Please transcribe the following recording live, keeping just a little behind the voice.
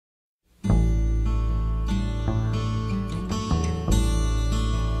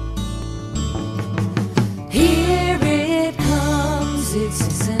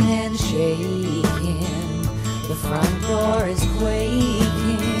front door is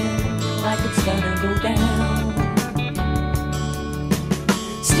quaking like it's gonna go down.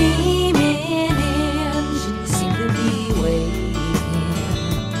 Steaming engines seem to be waiting,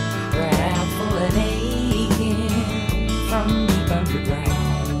 wrathful and aching from deep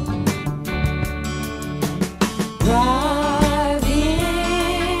underground. Drive,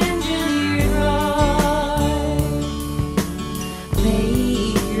 engineer, drive,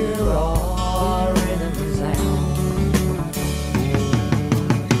 make your raw rhythm resound.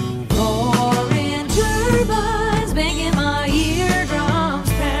 Roaring turbines making my eardrums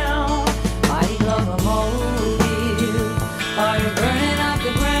pound. Mighty locomotive, are you burning up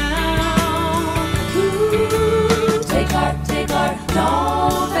the ground? Ooh, take heart,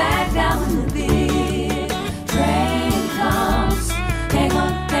 don't back down when the big train comes. Hang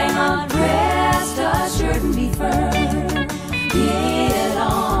on, rest assured and be firm. Get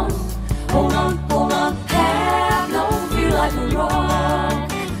on, hold on, have no fear like a rock.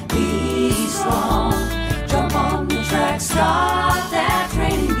 Be strong, jump on the track, stop that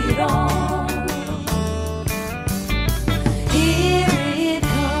train and get on. Here it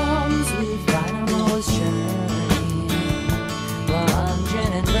comes with dynamos churning,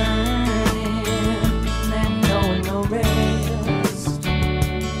 plunging and burning, and knowing no rest.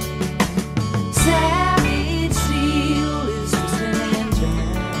 Savage steel is twisting and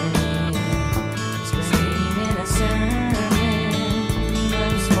turning, screaming a sermon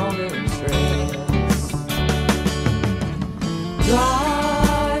of smoldering stress.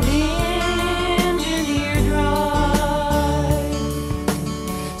 Drive, engineer, drive,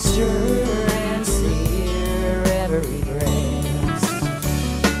 stir and sear every breast.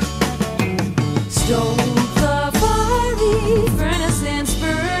 Stoke the fiery furnace and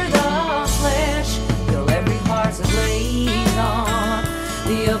spur the flesh, till every heart's ablaze on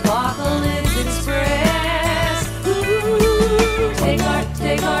the apocalypse express. Ooh, take heart,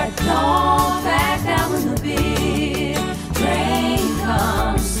 don't back down when the big train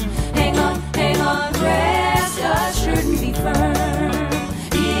comes. Hang on, rest assured and be firm.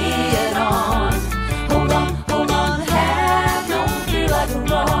 Get on, hold on, have no fear like a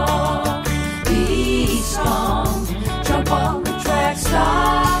rock. Be strong, jump on the track,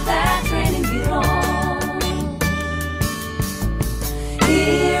 stop that train and get on.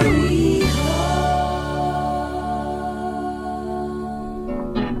 Here we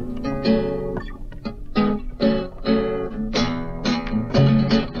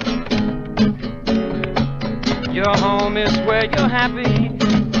Your home is where you're happy.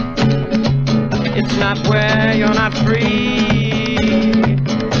 It's not where you're not free.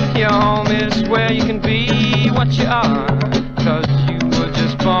 Your home is where you can be what you are, 'cause you were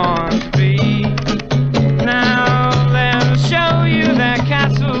just born to be. Now they'll show you their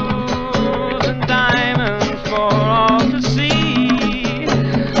castles and diamonds for all to see,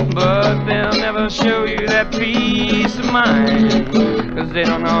 but they'll never show you that peace of mind, 'cause they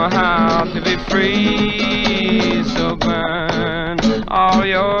don't know how to be free. So burn all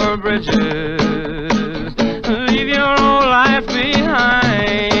your bridges, leave your old life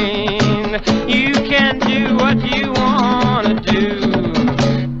behind. You can do what you want to do,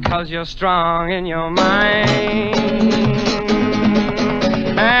 'cause you're strong in your mind.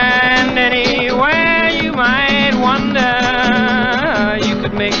 And anywhere you might wander, you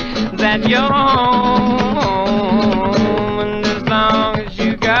could make that your home. And as long as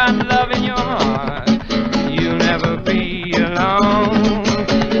you got love in your heart, you'll never be alone.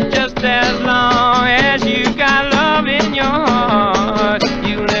 Just as long as you got love in your heart,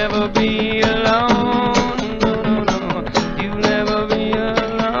 you'll never be alone. No, you'll never be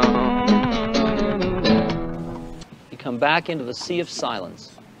alone. You come back into the sea of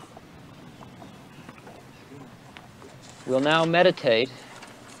silence. We'll now meditate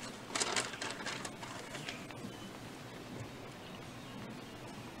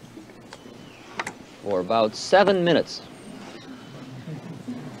for about 7 minutes.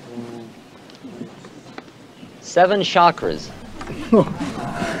 7 chakras.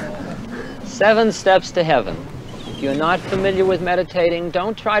 7 steps to heaven. If you're not familiar with meditating,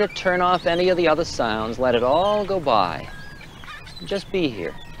 don't try to turn off any of the other sounds. Let it all go by. Just be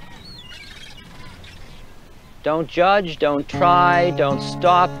here. Don't judge, don't try, don't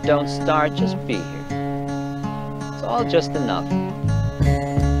stop, don't start, just be here. It's all just enough.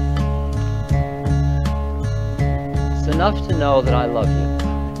 It's enough to know that I love you.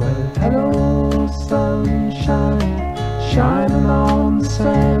 Well, hello, sunshine, shining on the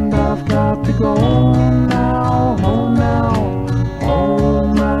sand. I've got to go home now,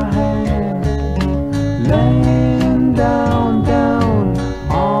 hold my hand. Laying down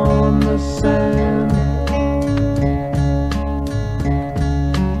on the sand.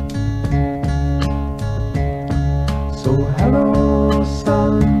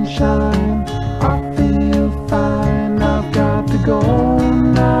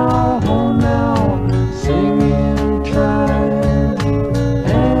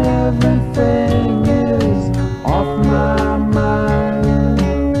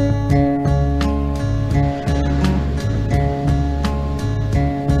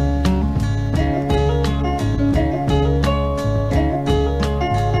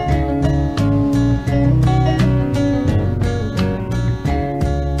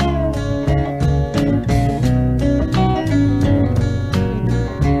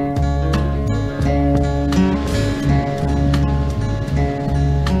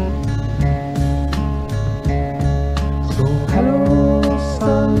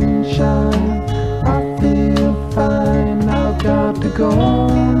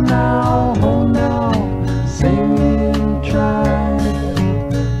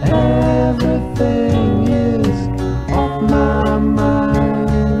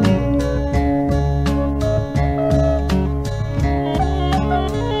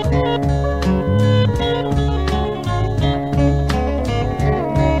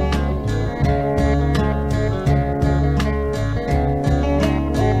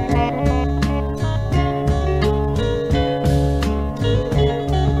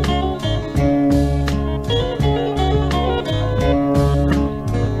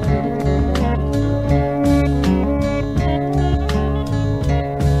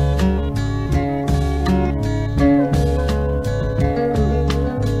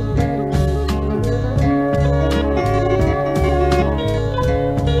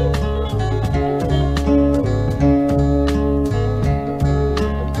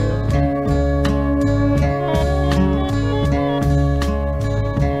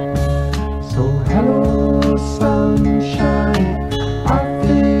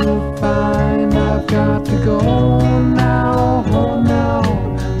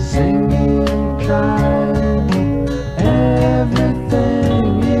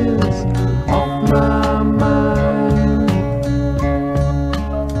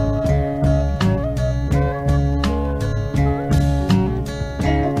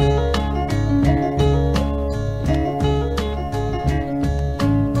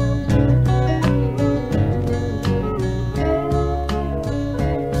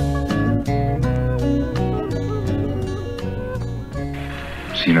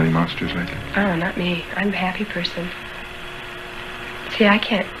 Seen any monsters lately? Oh, not me. I'm a happy person. See, I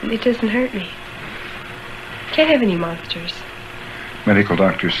can't. It doesn't hurt me. Can't have any monsters. Medical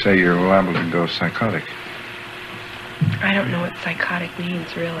doctors say you're liable to go psychotic. I don't know what psychotic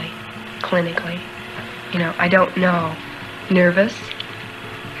means, really, clinically. You know, I don't know. Nervous?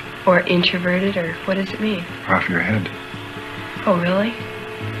 Or introverted, or what does it mean? Off your head. Oh, really?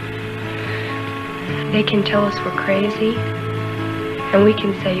 They can tell us we're crazy, and we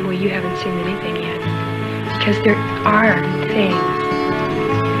can say, well, you haven't seen anything yet. Because there are things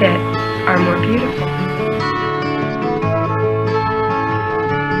that are more beautiful.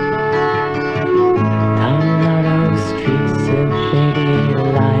 Down narrow streets of shady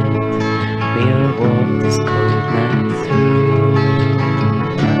light, we'll walk this cold night through.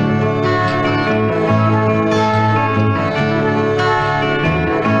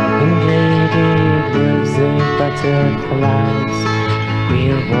 In jaded groves of butterflies,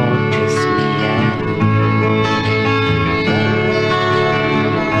 we'll walk just me and you.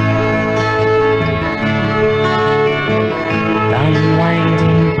 Down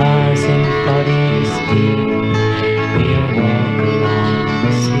winding paths and bodies deep, we'll walk along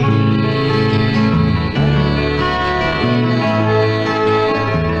the sea.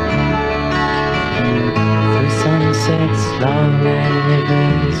 Through sunsets long and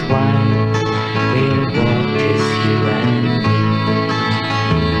rivers wide, we'll walk just you and me.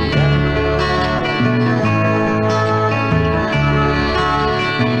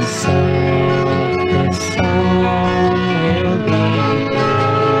 Soft the song will be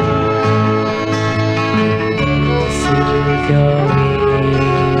soothe your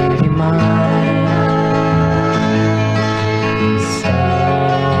weary mind.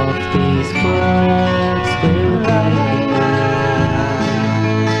 Soft these words will be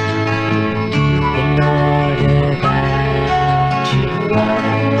in order that you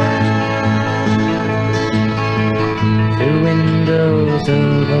find. Through windows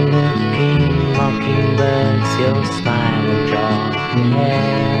overlooking mockingbirds, your smile will draw me near.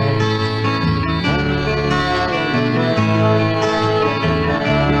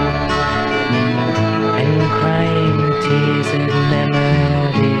 And crying tears and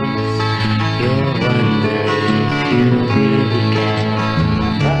memories, you'll wonder if you really care.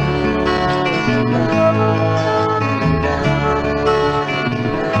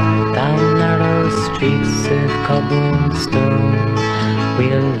 Down narrow streets of cobblestone,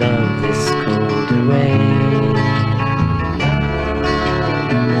 we'll love this cold rain.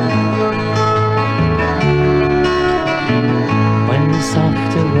 When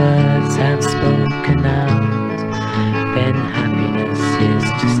softer words have spoken out, then happiness is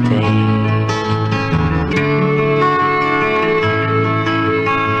to stay.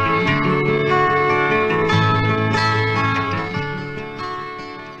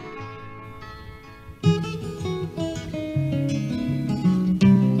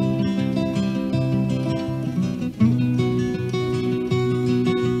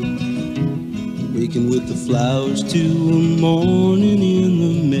 Waking with the flowers to a morning in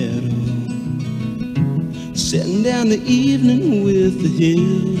the meadow, setting down the evening with the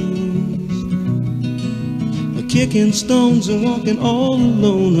hills, kicking stones and walking all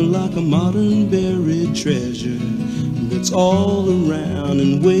alone like a modern buried treasure that's all around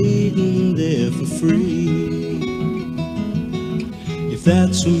and waiting there for free. If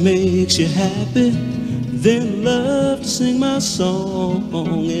that's what makes you happy, then love to sing my song.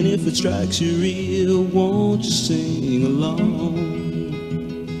 And if it strikes you real, won't you sing along?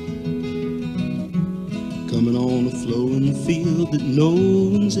 Coming on a flowing field that no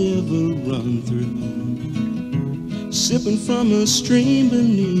one's ever run through, sipping from a stream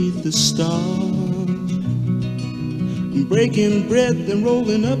beneath the stars, breaking bread, then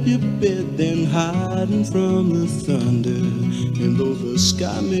rolling up your bed, then hiding from the thunder. And though the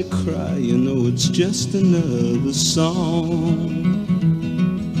sky may cry, you know it's just another song.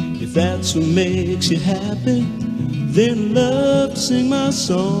 If that's what makes you happy, then love to sing my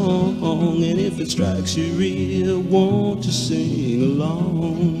song. And if it strikes you real, won't you sing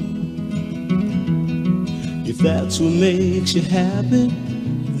along? If that's what makes you happy,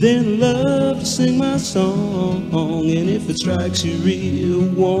 then love to sing my song. And if it strikes you real,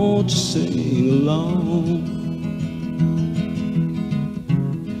 won't you sing along?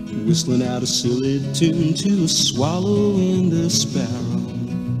 Whistling out a silly tune to a swallow and a sparrow,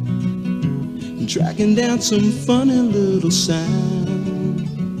 and tracking down some funny little sound.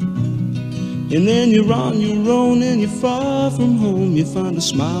 And then you're on your own and you're far from home, you find a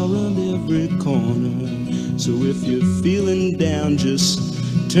smile around every corner. So if you're feeling down, just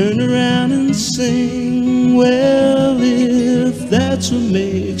turn around and sing. Well, if that's what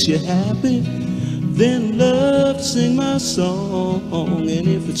makes you happy, then love to sing my song. And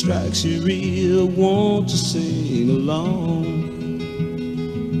if it strikes you real, won't you sing along?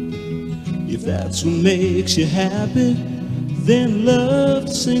 If that's what makes you happy, then love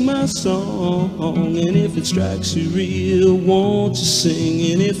to sing my song. And if it strikes you real, won't you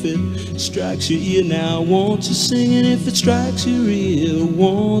sing? And if it strikes your ear now, won't you sing? And if it strikes you real,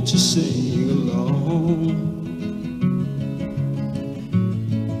 won't you sing along?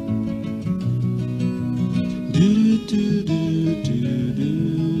 Do do do do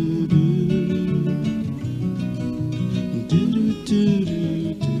do do do do do.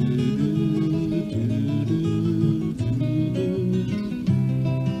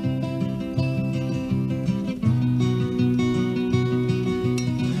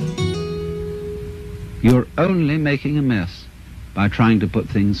 You're only making a mess by trying to put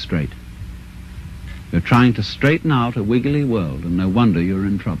things straight. You're trying to straighten out a wiggly world, and no wonder you're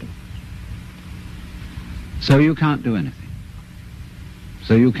in trouble. So you can't do anything.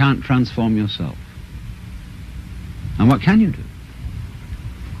 So you can't transform yourself. And what can you do?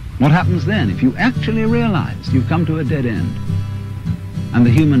 What happens then if you actually realize you've come to a dead end? And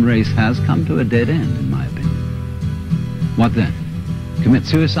the human race has come to a dead end, in my opinion. What then? Commit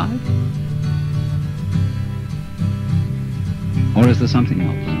suicide? Or is there something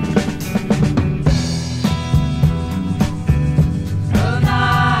else?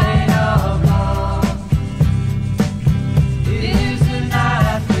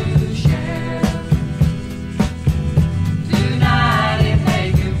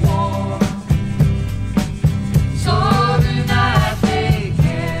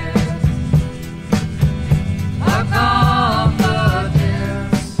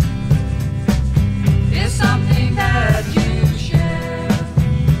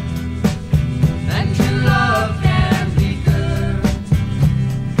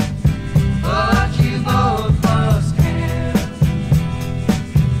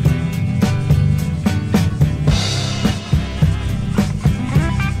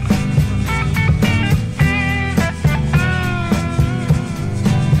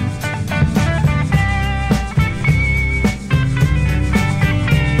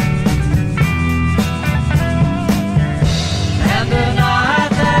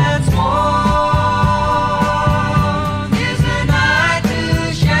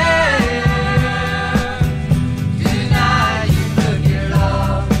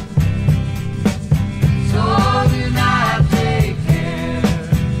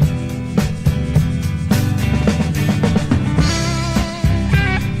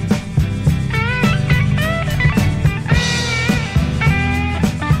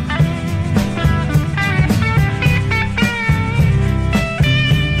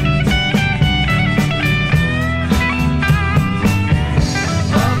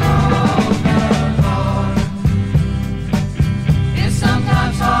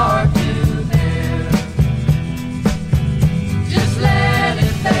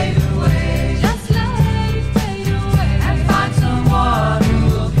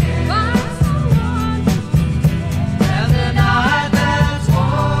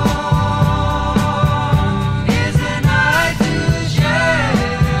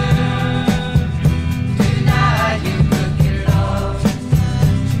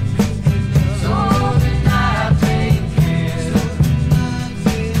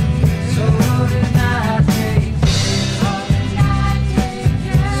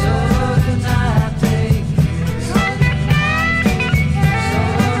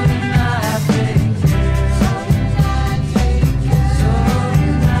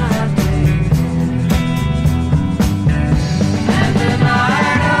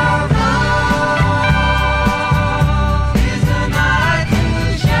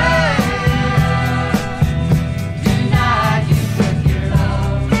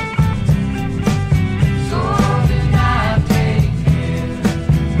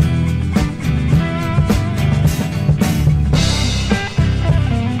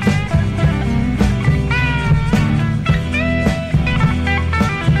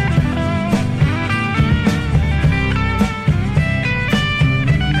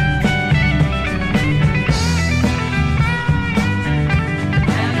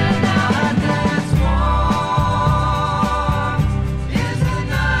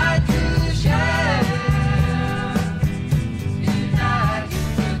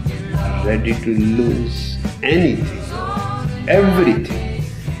 Ready to lose anything, everything,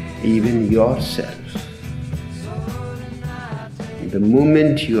 even yourself. The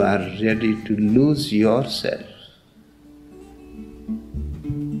moment you are ready to lose yourself,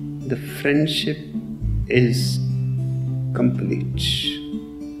 the friendship is complete.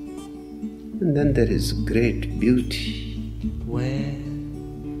 And then there is great beauty. Where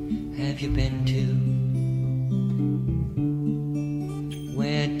have you been to?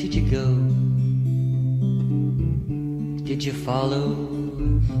 Where did you go? Did you follow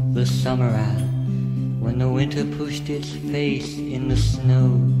the summer out when the winter pushed its face in the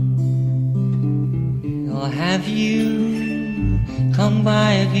snow? Or have you come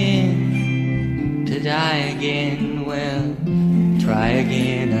by again to die again? Well, try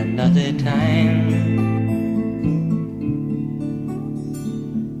again another time.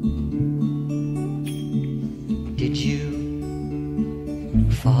 Did you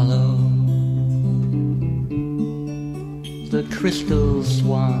follow the crystal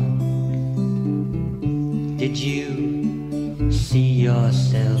swan? Did you see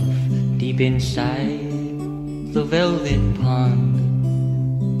yourself deep inside the velvet pond?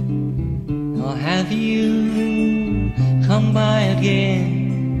 Or have you come by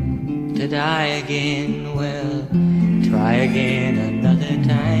again to die again? Well, try again another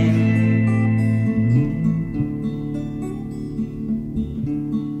time.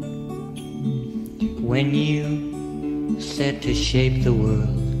 When you set to shape the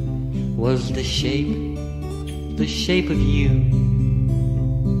world, was the shape of you?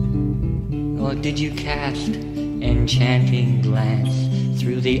 Or did you cast enchanting glance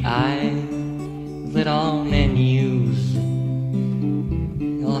through the eye that all men use?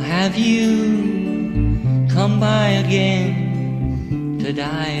 Or have you come by again to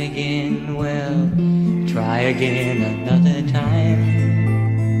die again? Well, try again another time.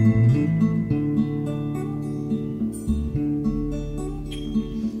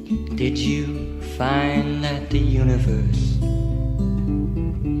 Did you find that the universe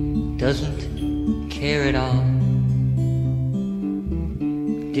doesn't care at all?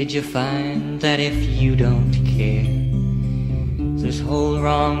 Did you find that if you don't care, this whole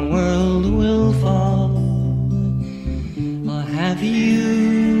wrong world will fall? Or have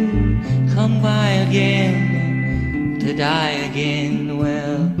you come by again to die again?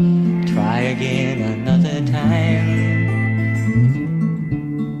 Well, try again another time.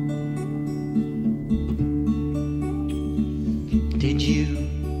 Did you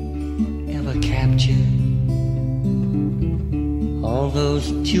ever capture all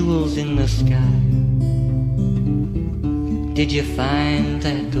those jewels in the sky? Did you find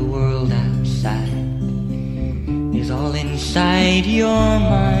that the world outside is all inside your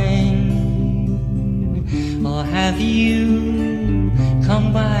mind? Or have you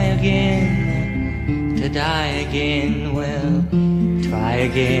come by again to die again? Well, try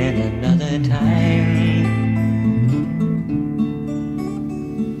again another time.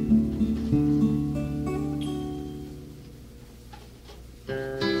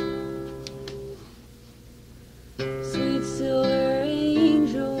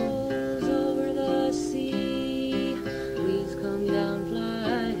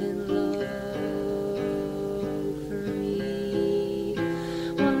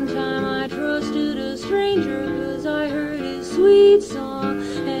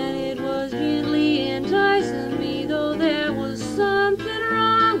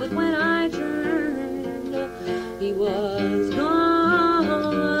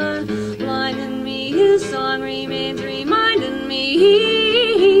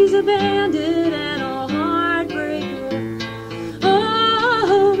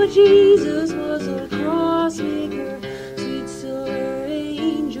 Jesus was a cross maker, sweet silver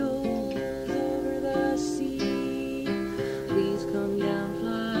angels over the sea. Please come down,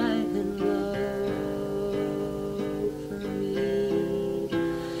 fly in love for me.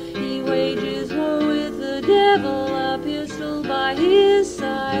 He wages war with the devil, a pistol by his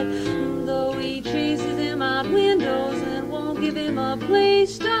side. Though he chases him out windows and won't give him a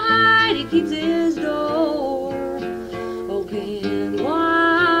place to hide, he keeps his door open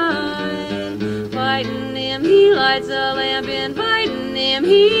wide. Fighting him, he lights a lamp, inviting him,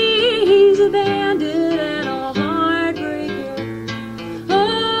 he's a bandit and a heartbreaker.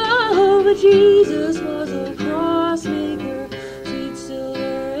 Oh, but Jesus was a cross maker, sweet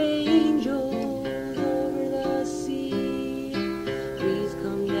silver angels over the sea. Please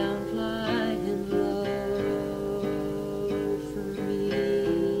come down, fly in love for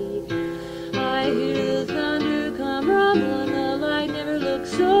me. I hear the thunder come rumbling, the light never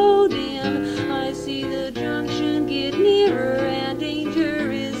looks so dim. I see the junction get nearer and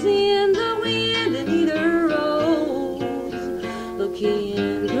danger is in the wind, and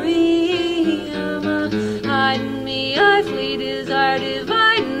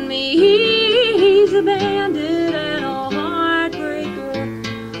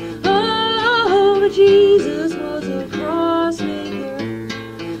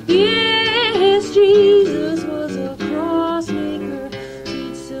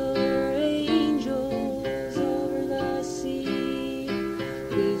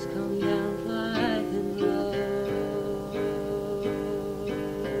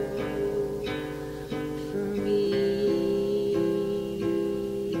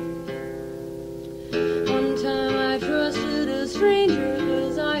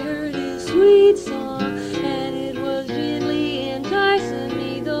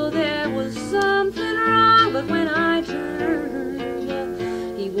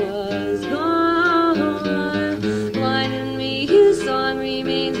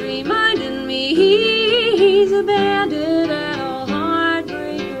remains reminding me he's a bandit and a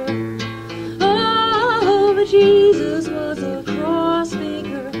heartbreaker. Oh, but Jesus was a cross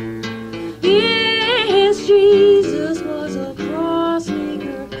maker. Yes, Jesus was a cross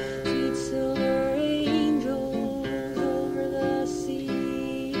maker. Sweet silver angels over the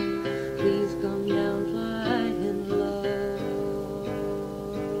sea, please come down flying low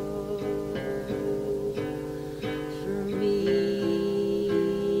for me.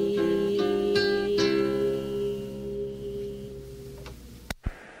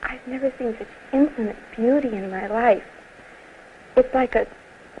 I've never seen such infinite beauty in my life. It's like a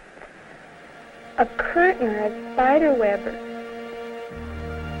curtain or a spider web.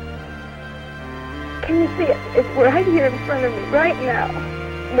 Can you see it? It's right here in front of me, right now.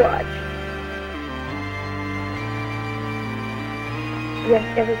 Watch. Yes,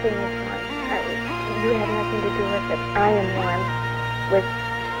 everything is one. You have nothing to do with it. I am one with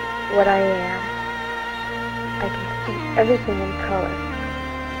what I am. I can see everything in color.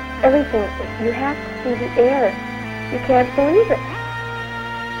 Everything. You have to see the air. You can't believe it.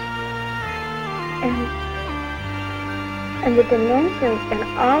 And the dimensions and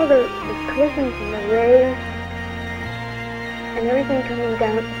all the prisms and the rays and everything coming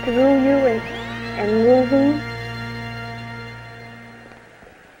down through you and moving.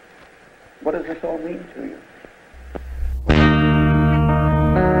 What does this all mean to you?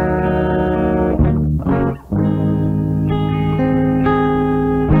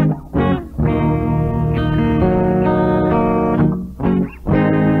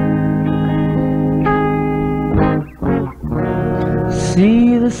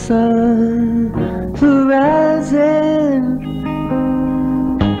 See the sun rising,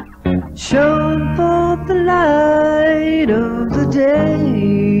 showing forth the light of the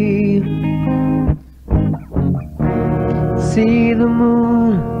day. See the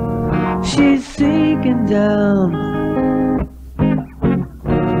moon, she's sinking down,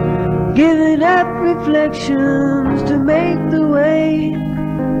 giving up reflections to make the way.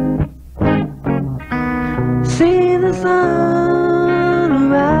 See the sun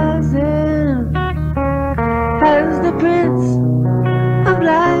rising as the Prince of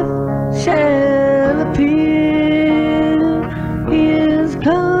Life shall appear. He is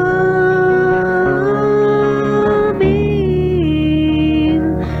coming,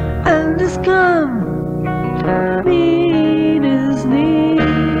 and his coming is near.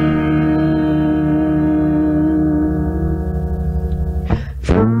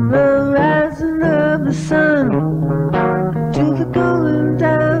 From the rising of the sun to the going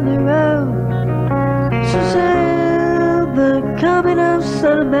down the road, so shall the coming of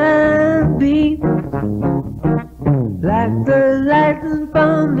Son of Man be. Like the lightning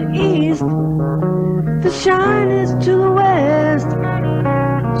from the east, the shyness to the west,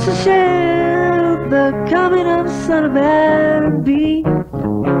 so shall the coming of Son of Man be.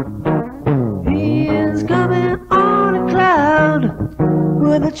 He is coming on a cloud,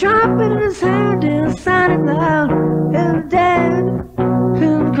 with a trumpet in his hand and sounding loud, and the dead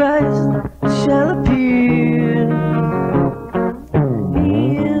in Christ shall appear.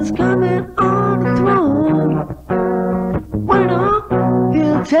 He is coming on the throne. When all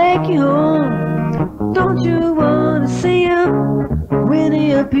he'll take you home. Don't you want to see him when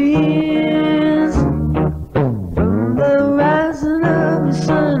he appears? From the rising of the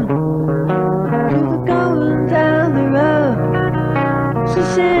sun to the going down the road, so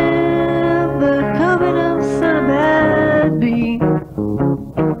shall the coming of Son of Man be.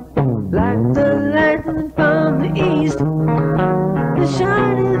 Like the lightning from the east, the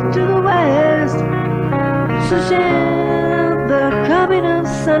shining to the west, so shall the coming of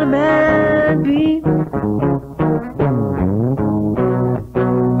Son of Man be.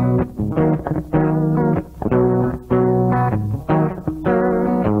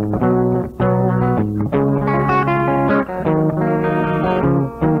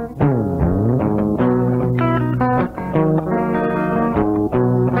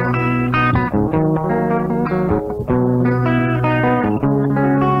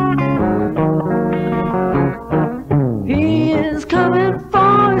 He is coming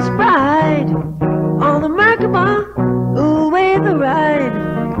for his bride on the Macramé, away the ride.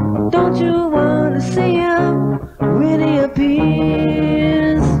 Don't you want to see him when he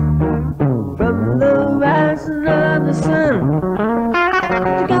appears? From the rising of the sun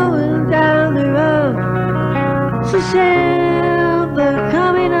to going down the road, so shall the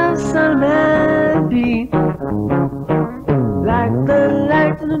coming of Son of Man be. Like the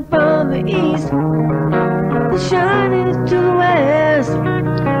lightning from the east, the shining to the west,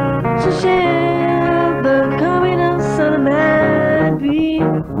 so shall the coming of Son of Man be.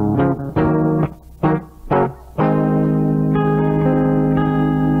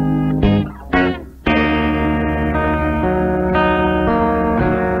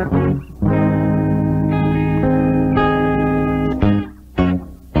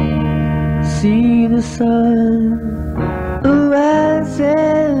 See the sun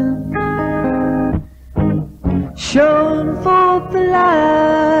rising, showing forth the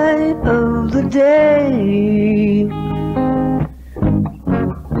light of the day.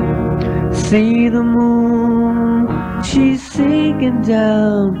 See the moon, she's sinking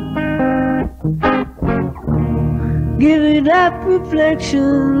down, giving up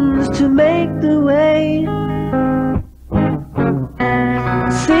reflections to make the way.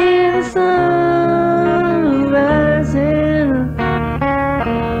 See the sun rising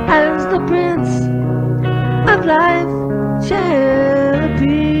as the prince of life shall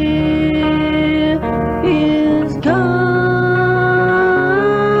appear. He is coming,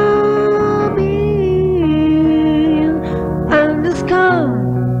 and his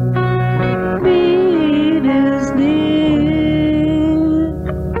coming is near.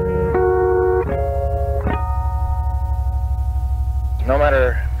 No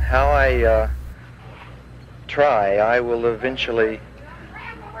matter how I try, I will eventually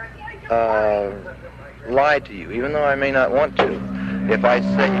lie to you, even though I may not want to. If I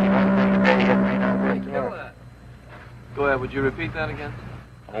say one thing today, it may not be tomorrow. Go ahead, would you repeat that again?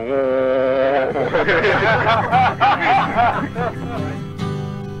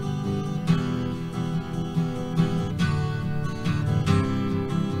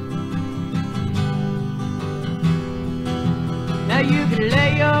 Now you can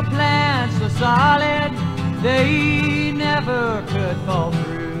lay your plans so solid they never could fall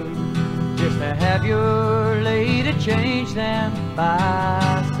through, just to have your lady change them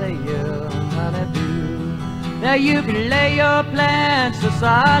by saying honeydew. Now you can lay your plans so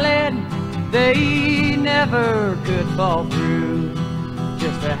solid they never could fall through,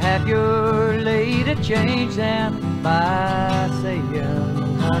 just to have your lady change them by saying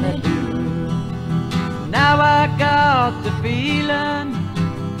honeydew. Now I got the feeling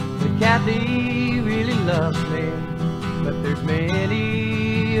that Kathy really loves me, but there's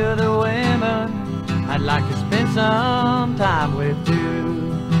many other women I'd like to spend some time with too.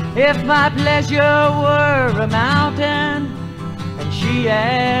 If my pleasure were a mountain and she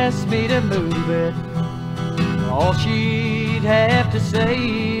asked me to move it, all she'd have to say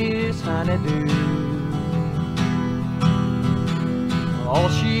is honeydew. All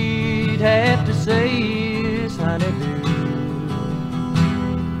she'd have to say is honeydew.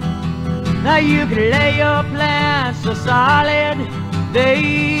 Now you can lay your plans so solid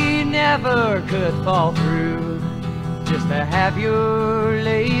they never could fall through, just to have your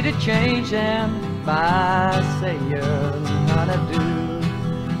lady change them by saying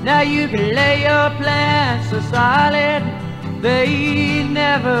honeydew. Now you can lay your plans so solid they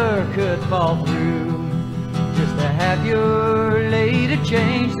never could fall through, just to have your lady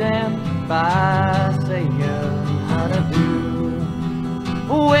change them by saying honeydew.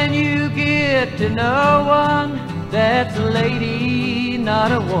 When you get to know one that's a lady,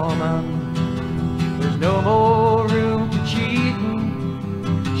 not a woman, there's no more room for cheating.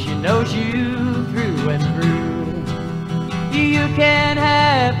 She knows you through and through. You can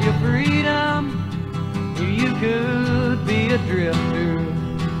have your freedom, you could be a drifter,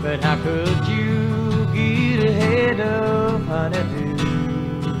 but how could you get ahead of honeydew?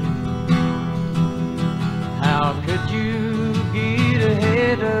 How could you get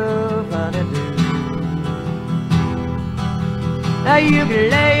ahead of honeydew? Now you can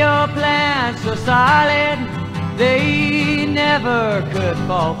lay your plans so solid they never could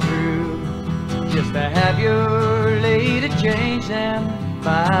fall through, just to have your lady change them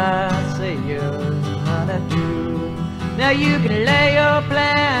by saying honeydew. Now you can lay your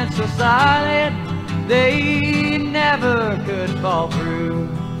plans so solid they never could fall through,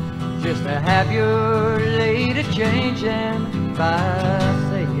 just to have your lady change them by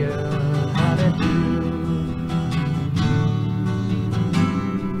saying honeydew.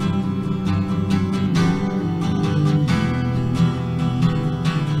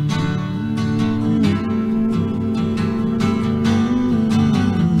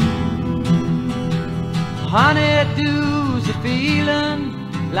 Honeydew's a feeling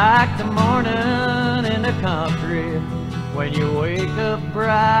like the morning in the country, when you wake up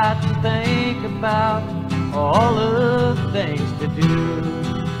bright and think about all the things to do.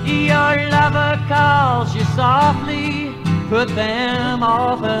 Your lover calls you softly, put them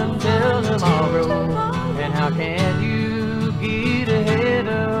off until tomorrow, and how can you get ahead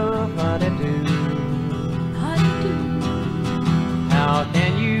of honeydew? How can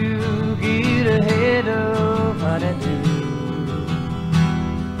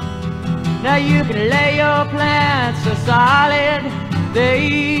Now you can lay your plants so solid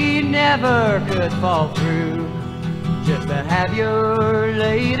they never could fall through. Just to have your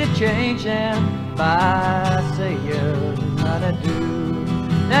lady change them by saying not a do.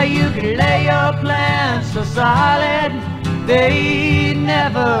 Now you can lay your plants so solid they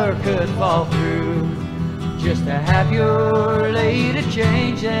never could fall through. Just to have your lady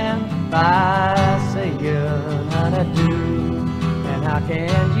change them by saying not a do. And how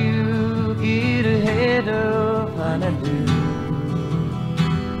can you get ahead of honeydew?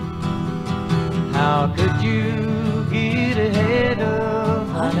 How could you get ahead of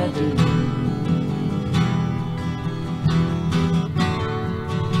honeydew?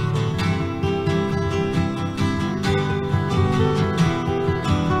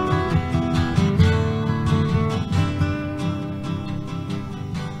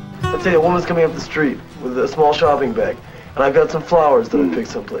 Let's say a woman's coming up the street with a small shopping bag, and I've got some flowers that I picked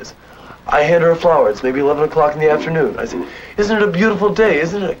someplace. I hand her a flower. It's maybe 11 o'clock in the afternoon. I say, isn't it a beautiful day?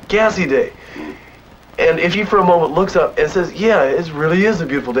 Isn't it a gassy day? And if she for a moment looks up and says, yeah, it really is a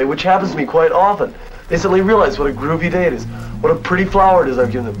beautiful day, which happens to me quite often, they suddenly realize what a groovy day it is, what a pretty flower it is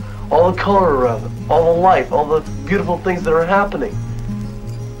I've given them, all the color around them, all the life, all the beautiful things that are happening.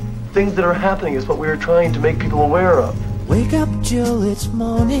 Things that are happening is what we are trying to make people aware of. Wake up, Jill, it's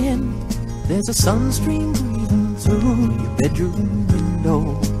morning. There's a sunstream breathing through your bedroom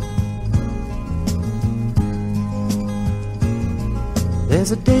window.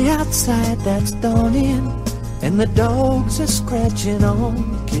 There's a day outside that's dawning, and the dogs are scratching on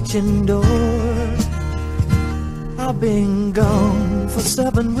the kitchen door. I've been gone for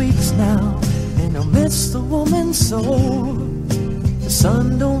 7 weeks now, and I miss the woman so. The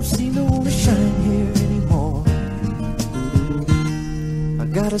sun don't seem to shine here anymore. I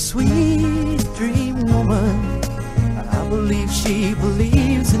got a sweet dream woman, I believe she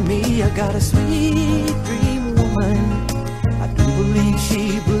believes in me. I got a sweet dream woman, I do believe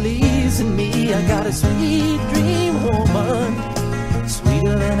she believes in me. I got a sweet dream woman,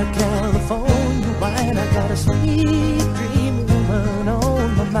 sweeter than a California wine. I got a sweet dream woman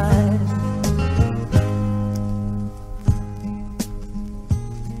on my mind.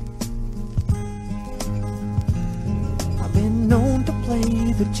 I've been known to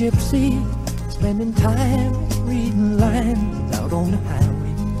play the gypsy, spending time reading lines out on the highway.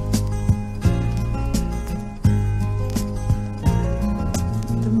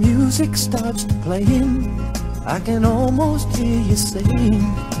 Music starts to playing, I can almost hear you saying,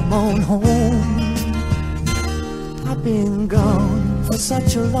 come on home. I've been gone for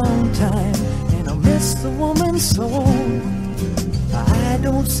such a long time, and I miss the woman so. I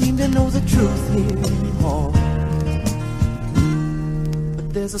don't seem to know the truth here anymore.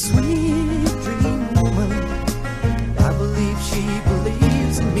 But there's a sweet dream woman, I believe she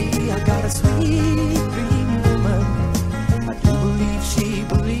believes in me. I got a sweet dream woman, I do believe she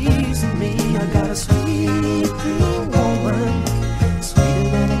believes in me. I got a sweet dream woman, sweeter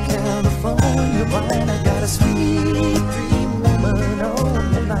than a California wine. I got a sweet dream woman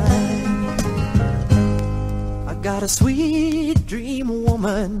on the line. I got a sweet dream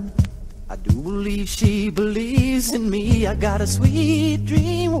woman, I do believe she believes in me. I got a sweet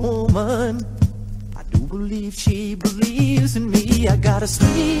dream woman, I do believe she believes in me. I got a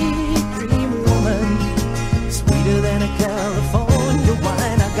sweet dream woman, sweeter than a California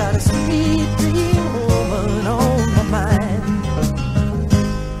wine. I got a sweet dream woman on my mind.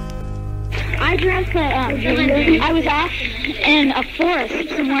 I dreamt that I was off in a forest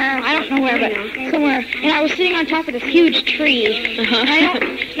somewhere, I don't know where, but somewhere, and I was sitting on top of this huge tree. And I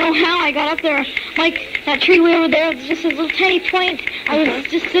don't know how I got up there. Like, that tree way over there was just a little tiny point. I was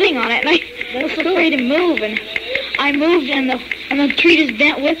just sitting on it, and I was afraid to move, and I moved, and the tree just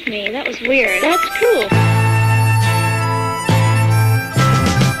bent with me. That was weird. That's cool.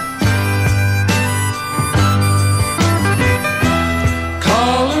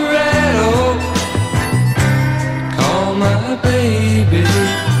 Baby,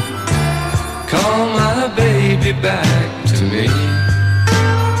 call my baby back to me.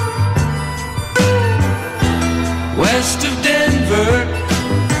 West of Denver,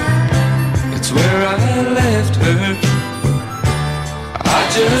 it's where I left her. I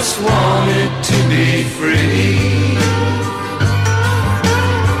just wanted to be free.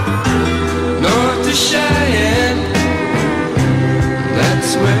 North of Cheyenne,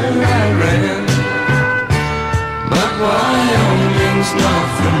 that's where I ran. But Wyoming's not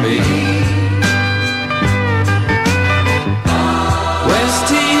for me. West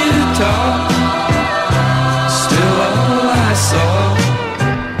to Utah, still all I saw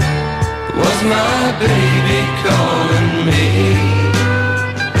was my baby calling me.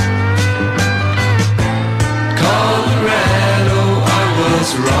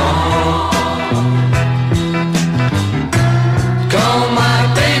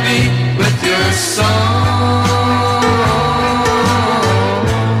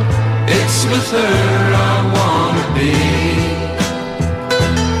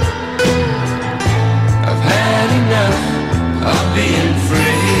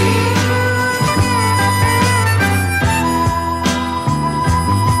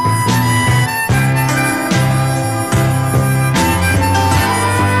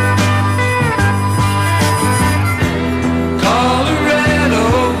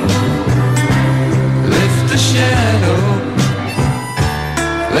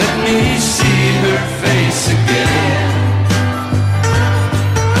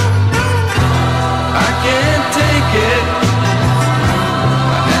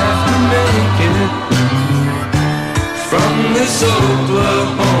 this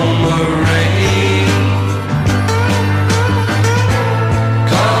Oklahoma rain.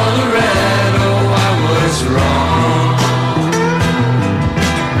 Colorado, I was wrong.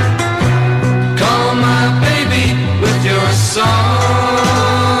 Call my baby with your song.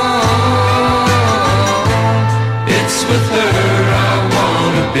 It's with her I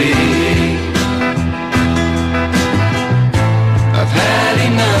wanna be. I've had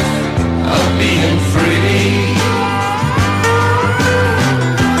enough of being free.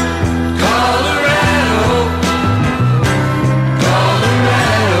 Colorado,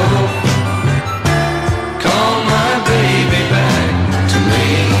 Colorado, call my baby back to me.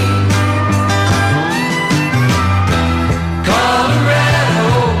 Colorado,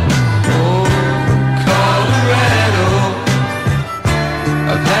 oh Colorado,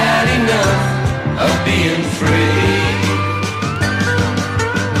 I've had enough of being free.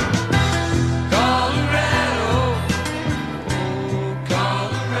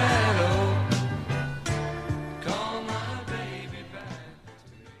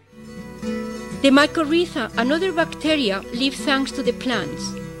 The mycorrhiza, another bacteria, live thanks to the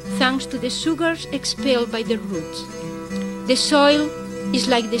plants, thanks to the sugars expelled by the roots. The soil is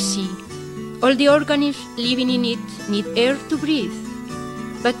like the sea. All the organisms living in it need air to breathe,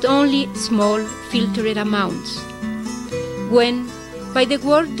 but only small filtered amounts. When, by the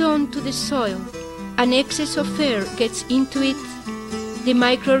work done to the soil, an excess of air gets into it, the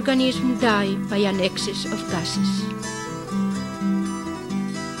microorganisms die by an excess of gases.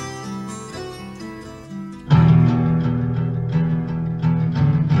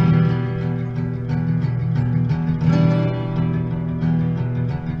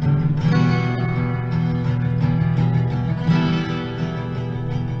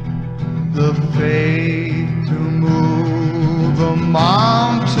 The faith to move a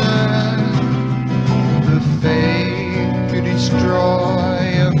mountain, the faith to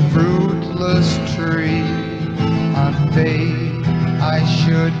destroy a fruitless tree. On faith I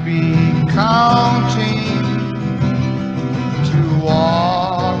should be counting to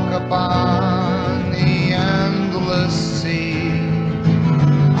walk upon the endless sea.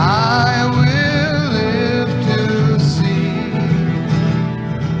 I will live to see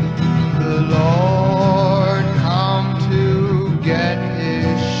the Lord come to get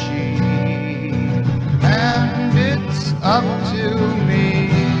his sheep, and it's up to me.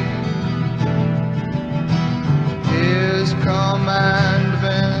 His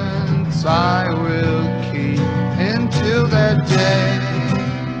commandments I will keep until that day.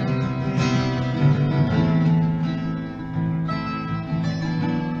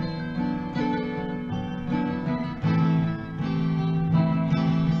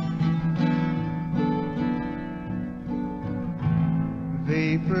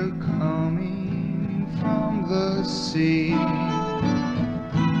 Vapor coming from the sea.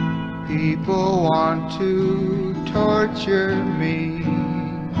 People want to torture me.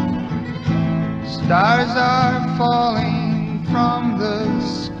 Stars are falling from the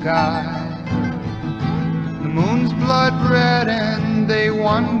sky. The moon's blood red and they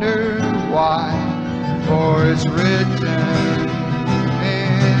wonder why. For it's written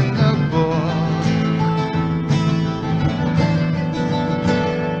in the book.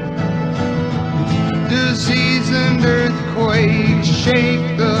 Disease and earthquakes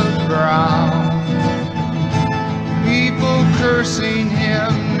shake the ground. People cursing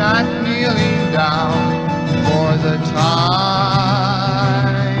him, not kneeling down. For the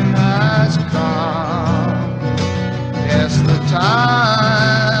time has come. Yes, the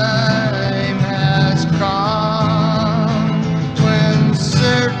time has come when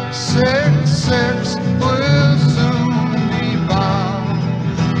six will soon be bound.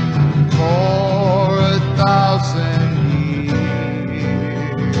 For 1,000 years,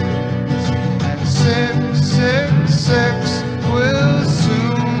 and 666 will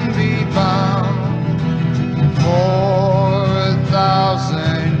soon be bound. For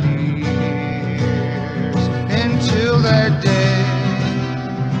 1,000 years, until that day.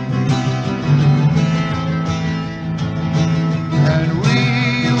 And we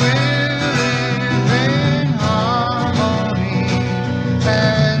will live in harmony,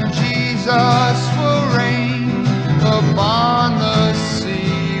 and Jesus will reign upon the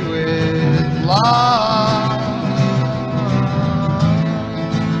sea with love.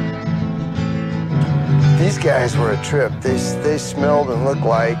 These guys were a trip. They smelled and looked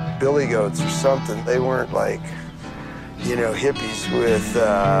like billy goats or something. They weren't like, you know, hippies with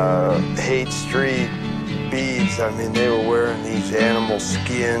Hate Street beads. I mean, they were wearing these animal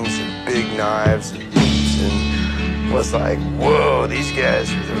skins and big knives and boots, and was like, whoa, these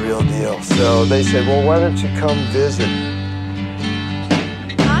guys are the real deal. So they said, well, why don't you come visit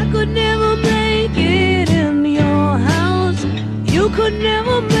could never make it in your house. You could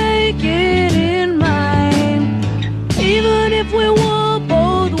never make it in mine. Even if we were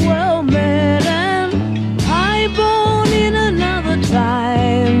both well met and high-born in another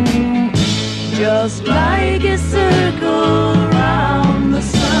time. Just like a circle around the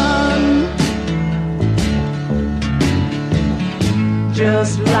sun.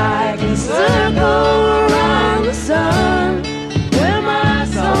 Just like a circle around the sun. Where my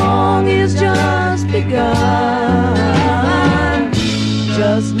song is just begun.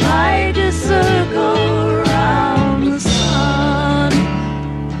 Just like a circle around the sun.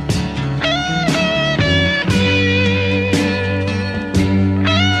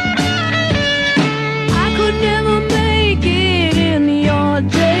 I could never make it in your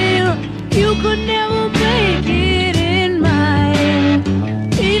jail. You could never make it in mine.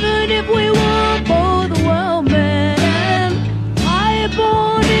 Even if we were both well met and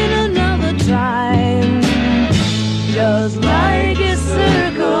high-born in another time. Just like a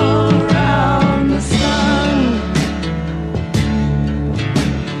circle around the sun.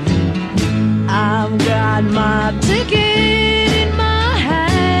 I've got my ticket in my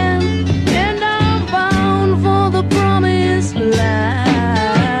hand, and I'm bound for the promised land.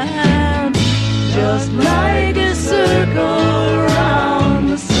 Just like a circle around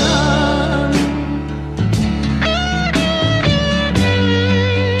the sun.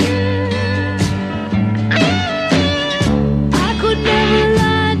 I could never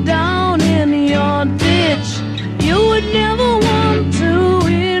lie down in your ditch. You would never want to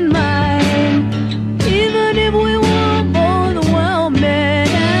in mine. Even if we were both well met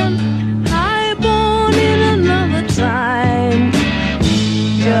and high-born in another time.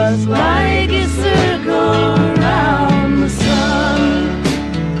 Just like a circle around the sun.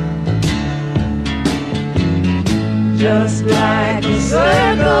 Just like a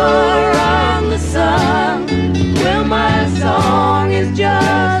circle around the sun. Well, my song is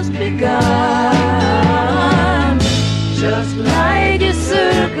just begun. Just like a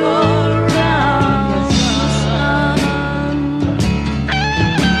circle around the sun.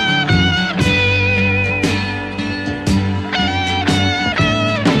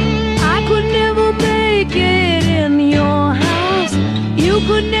 I could never make it in your house. You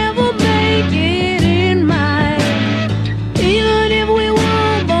could never make it in mine. Even if we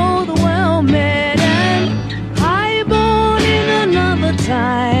were both well met and high-born in another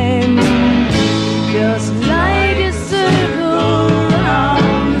time. Just like a circle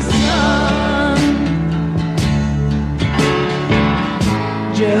around the sun.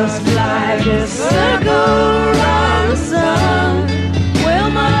 Just like a circle around the sun. Well,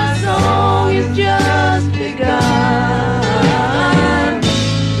 my song is just begun.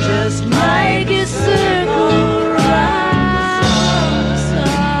 Just like a circle around the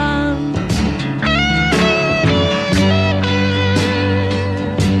sun.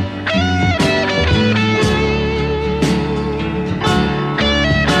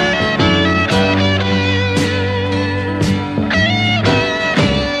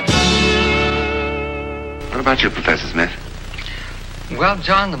 What about you, Professor Smith? Well,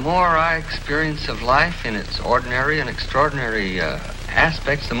 John, the more I experience of life in its ordinary and extraordinary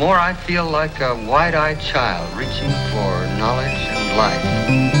aspects, the more I feel like a wide-eyed child reaching for knowledge and life.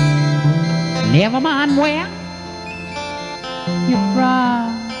 Never mind where you're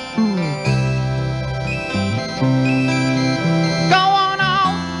from. Go on,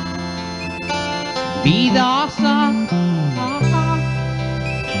 be the awesome.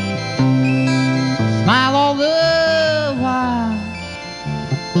 Smile all the while.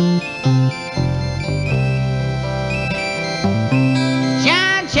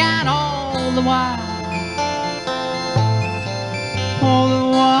 Shine, shine all the while. All the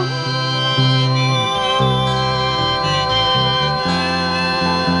while.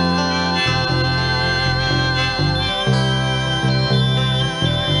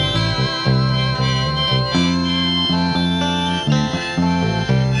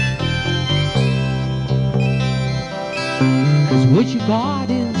 'Cause what you got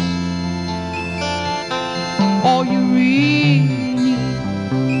is all you really need.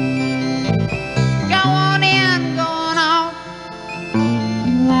 Go on in, go on out,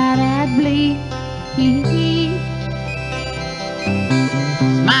 let it bleed.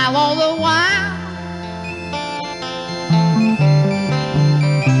 Smile all the while.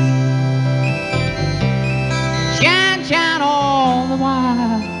 Shine, shine all the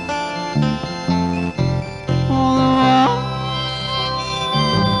while. All the while.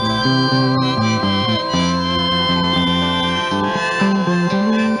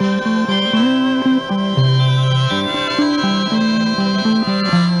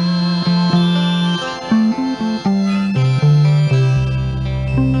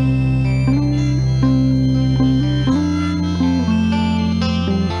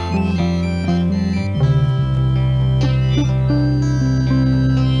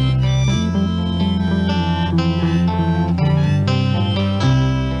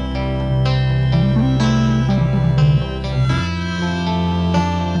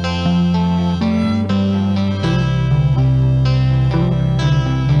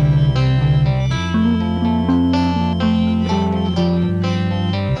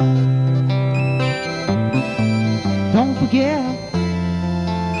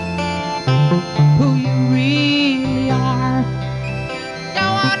 who you really are. Go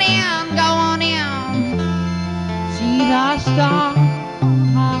on in, see the stars.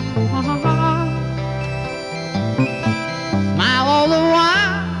 Smile all the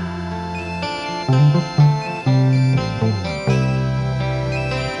while.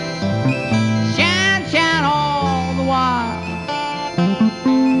 Shine all the while.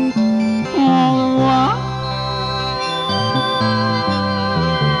 All the while.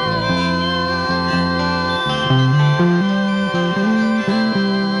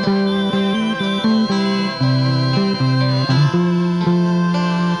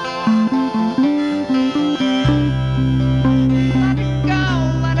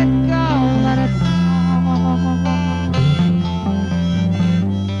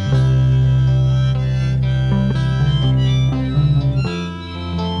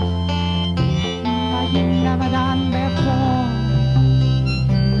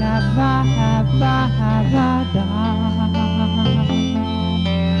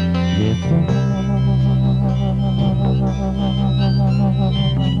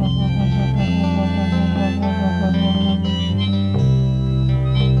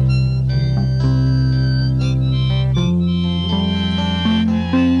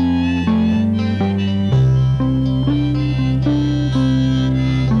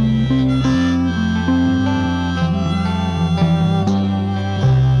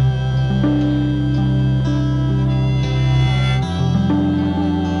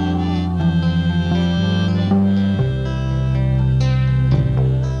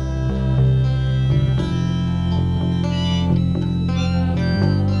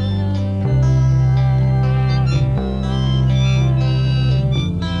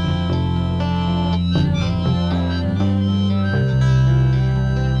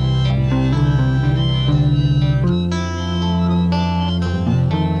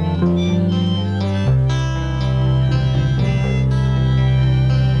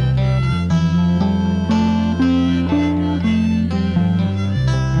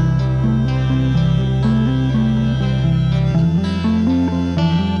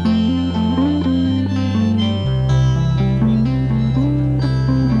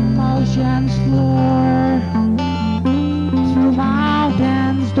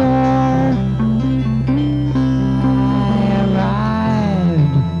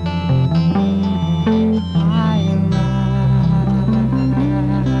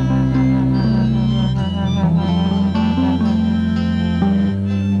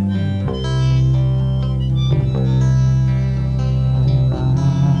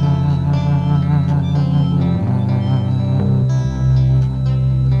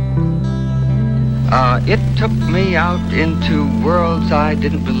 It took me out into worlds I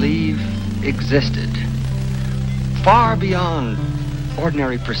didn't believe existed, far beyond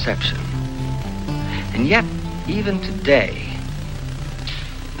ordinary perception. And yet, even today,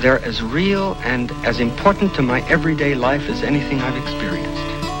 they're as real and as important to my everyday life as anything I've experienced.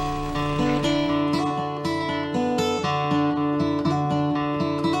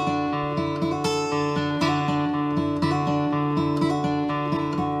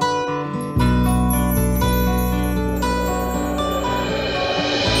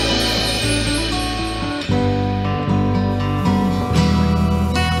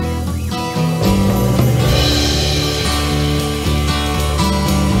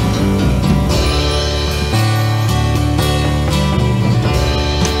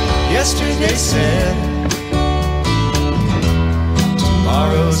 Yesterday said,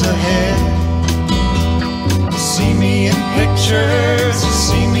 tomorrow's ahead. You see me in pictures, you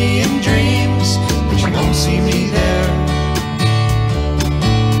see me in dreams, but you won't see me there.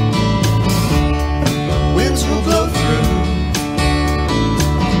 Winds will blow through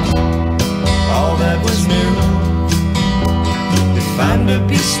all that was new. If I'm to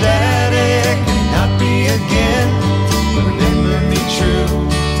be static and not be again, remember me true.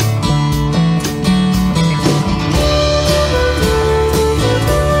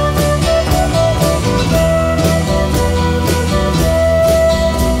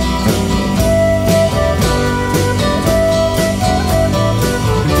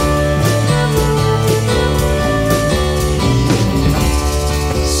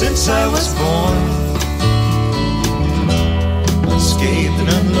 Since I was born, unscathed and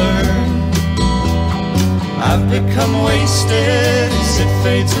unlearned, I've become wasted as it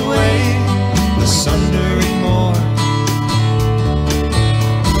fades away, sundering more.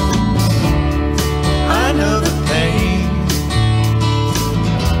 I know the pain,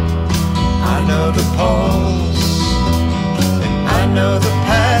 I know the pulse, and I know the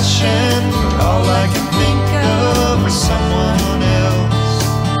passion, for all I can think of is someone else.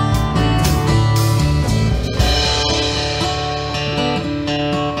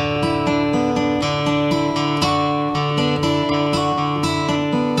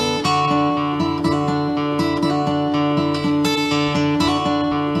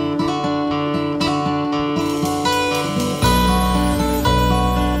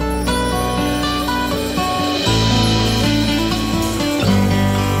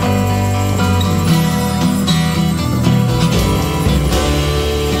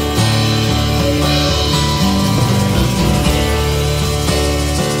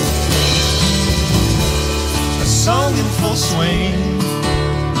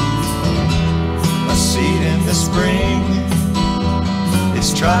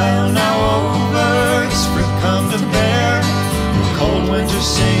 while now over, spring come to bear, cold winter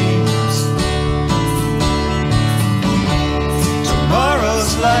sings.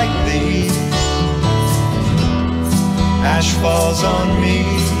 Tomorrows like these, ash falls on me,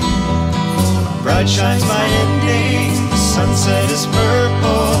 bright shines my ending, sunset is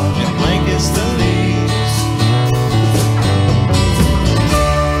purple, and blank is the leaves.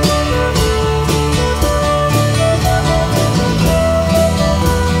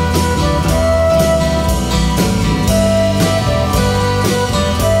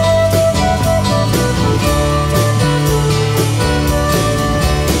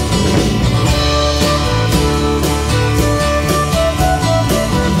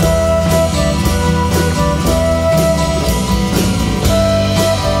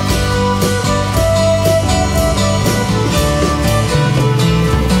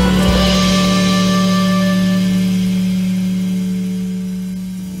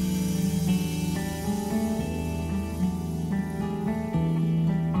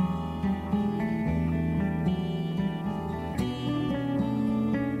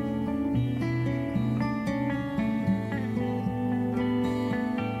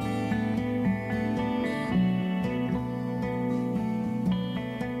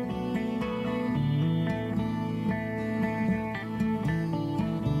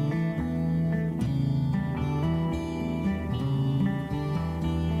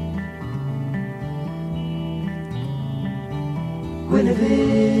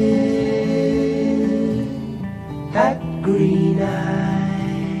 Guinevere had green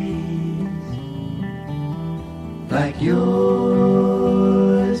eyes like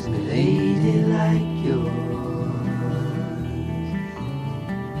yours, milady, like yours.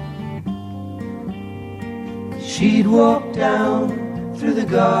 She'd walk down through the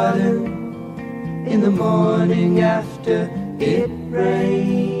garden in the morning after it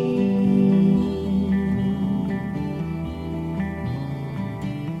rained.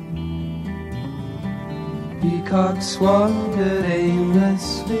 Peacocks wandered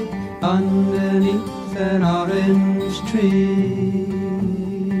aimlessly underneath an orange tree.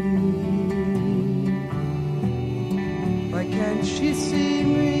 Why can't she see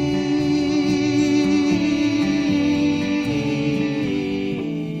me?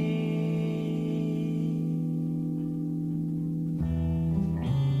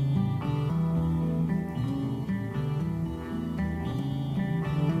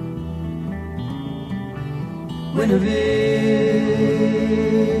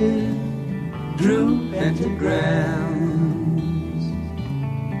 Guinevere drew pentagrams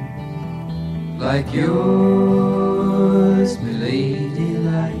like yours, milady,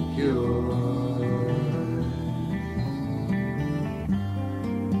 like yours.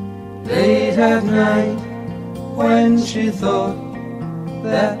 Late at night, when she thought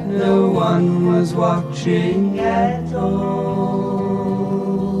that no one was watching at all,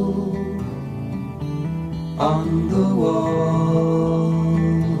 on the wall,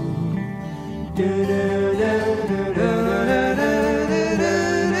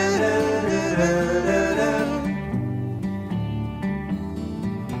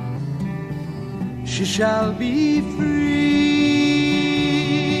 she shall be free.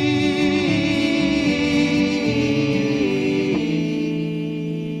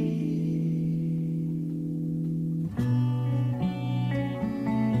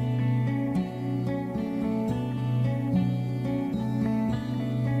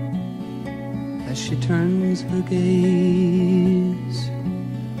 As she turns her gaze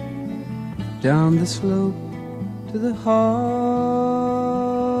down the slope to the harbor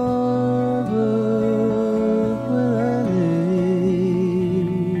where I lay,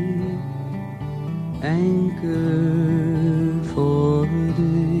 anchored for a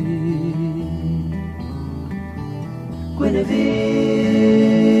day.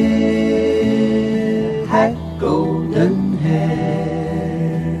 Guinevere had golden hair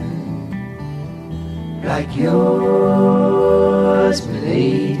like yours,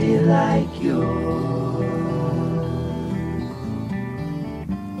 milady, like yours.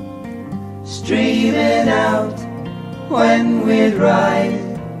 Streaming out when we'd ride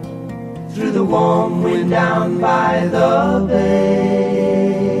through the warm wind down by the bay.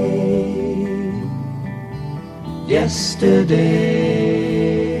 Yesterday,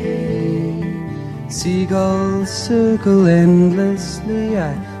 seagulls circle endlessly,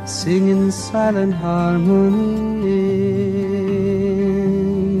 I sing in silent harmony.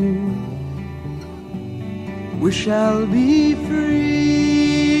 We shall be free.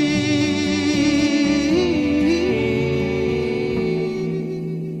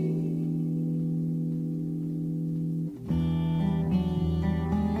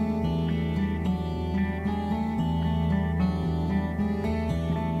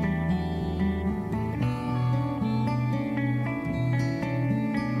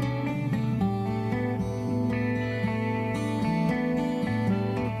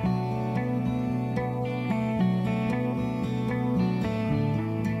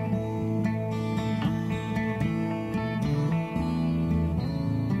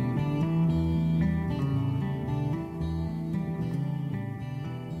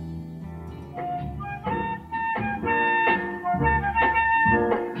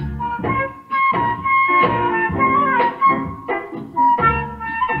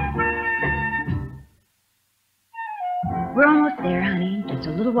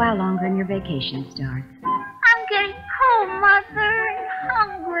 little while longer and your vacation starts. I'm getting cold, Mother, and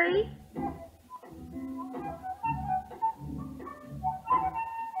hungry.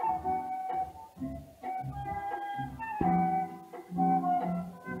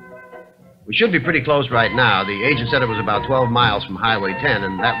 We should be pretty close right now. The agent said it was about 12 miles from Highway 10,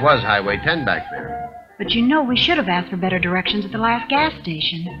 and that was Highway 10 back there. But you know we should have asked for better directions at the last gas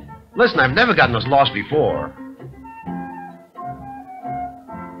station. Listen, I've never gotten us lost before.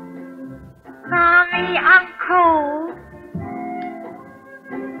 Mommy, I'm cold.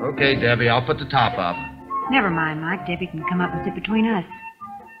 Okay, Debbie, I'll put the top up. Never mind, Mike. Debbie can come up and sit between us.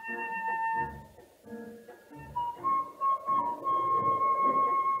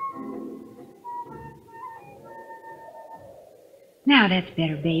 Now that's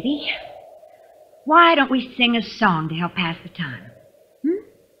better, baby. Why don't we sing a song to help pass the time?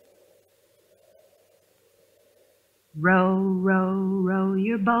 Row, row, row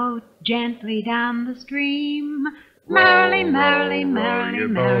your boat gently down the stream. Merrily, merrily, merrily,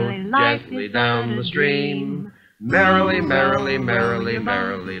 merrily, life is down the stream. Merrily, merrily, merrily,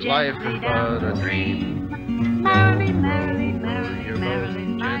 merrily, life is but a dream. Merrily, merrily, merrily, merrily,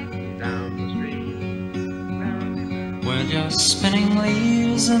 life is down the stream. With your spinning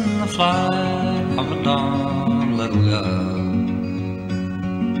leaves in the flight of a dawn, little girl,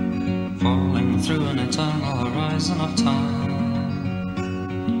 falling through an eternal horizon of time.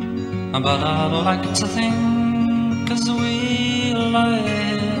 But I'd like to think, as we lie,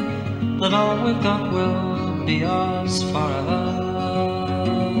 that all we've got will be ours forever.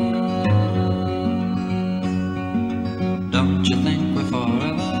 Don't you think we're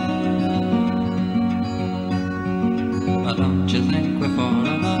forever? Don't you think we're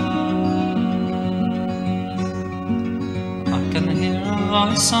forever? I can hear a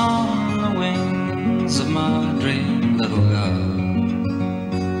voice on the wings of my dream, little girl,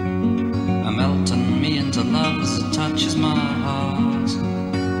 melting me into love as it touches my heart.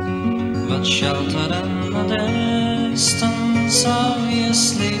 But sheltered in the distance of your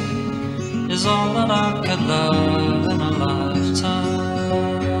sleep is all that I could love in a lifetime.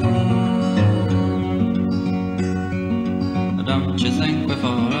 Don't you think we're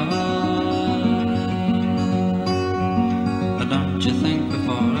forever? Don't you think we're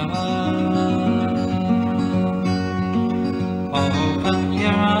forever? Open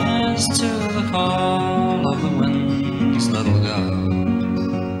your eyes to the call of the winds, little girl.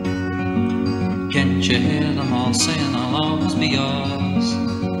 Can't you hear them all saying I'll always be yours?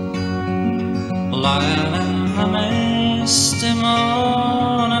 Lying in the misty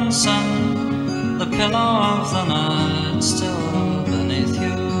morning sun, the pillow of the night still beneath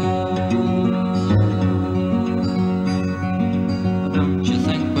you. Don't you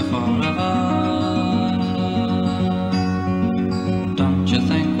think we're forever? Don't you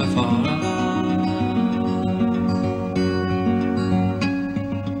think we're forever?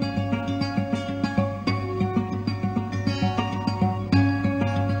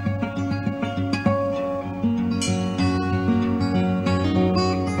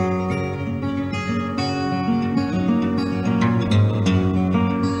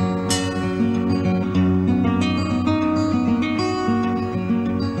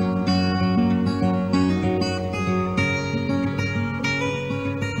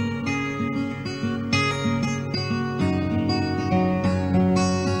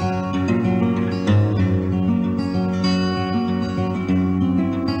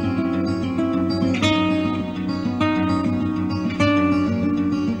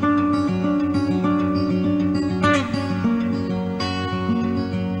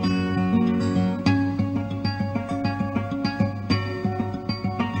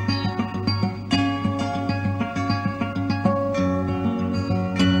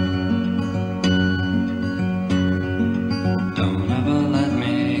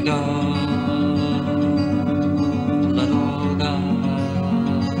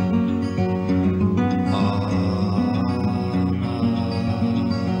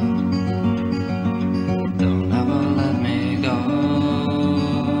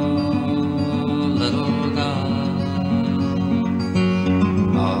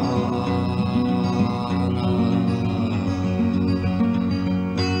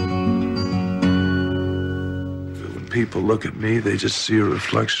 People look at me, they just see a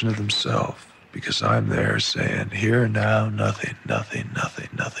reflection of themselves, because I'm there saying, here and now, nothing, nothing, nothing,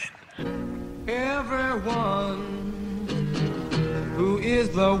 nothing. Everyone who is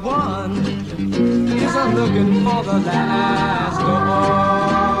the one is looking for the last of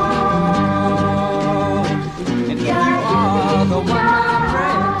all. And if you are the one, my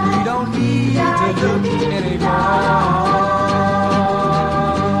friend, you don't need to look anymore.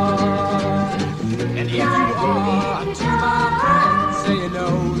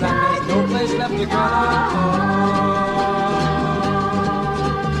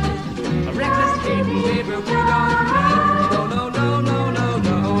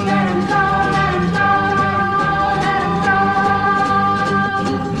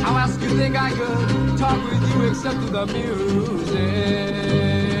 the music.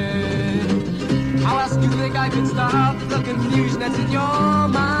 How else do you think I can stop the confusion that's in your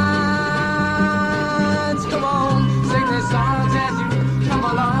minds? Come on, sing these songs as you come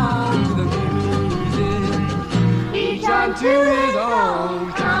along to the music. Each unto his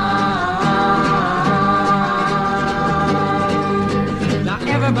own kind. Now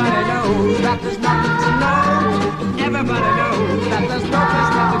everybody knows that there's nothing to know. Everybody knows that there's no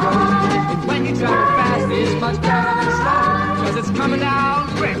place left to go. And when you travel fast, it's much better than slow, 'cause it's coming down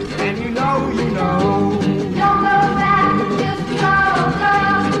quick, and you know, you know. Don't go back, just go, go.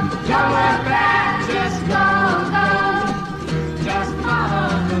 Don't look back, just go, go. Just follow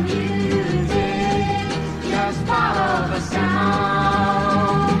the music. Just follow the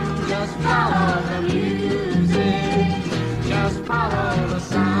sound. Just follow the music. Just follow the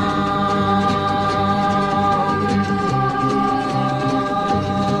sound.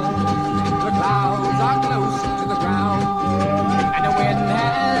 The clouds are close to the ground, and the wind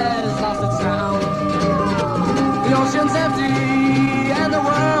has lost its sound. The ocean's empty, and the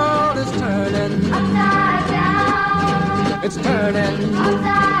world is turning upside down. It's turning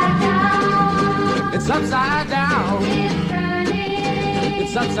upside down. It's upside down. It's turning.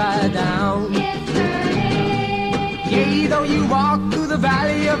 It's upside down. It's turning. Yea, though you walk through the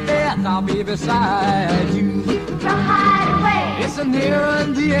valley of death, I'll be beside you. Ride away. It's a near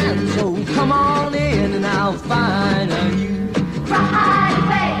and the end, so come on in and I'll find you. Ride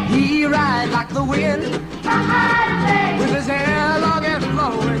away. He rides like the wind. Ride away. With his hair long and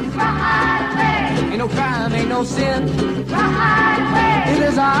flowing. Ride away. Ain't no crime, ain't no sin. Ride away. In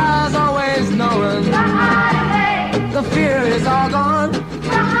his eyes always knowing. Ride away. The fear is all gone.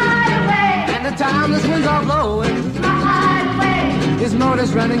 Ride away. And the timeless winds are blowing. Ride away. His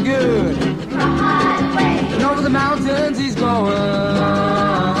motor's running good. Ride away. And over the mountains he's going.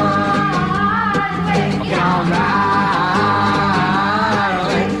 Ride away. Get on, ride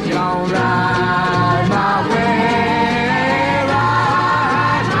away. Get on, ride my way.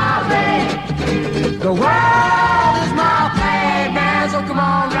 Ride my way. The world is my playman, so come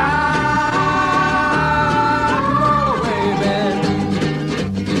on, ride. Come on away, man.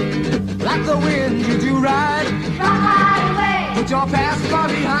 Like the wind you do ride. Ride away. Put your past far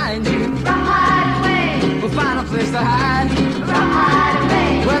behind you. Ride away. We'll find a place to hide. Ride away.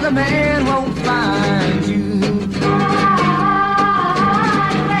 Where the man won't find you. Ride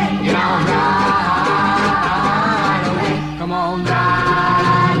away. Get on, ride away. Come on,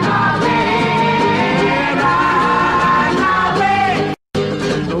 ride my way. Ride my way.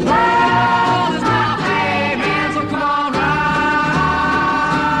 The world is my playman, so come on, ride.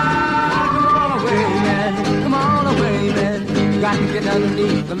 Come on away, man. Come on away, man. Got to get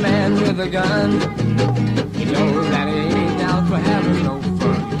underneath the man with a gun. You know that he ain't out for having no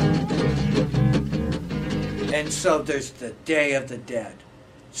fun. And so there's the Day of the Dead.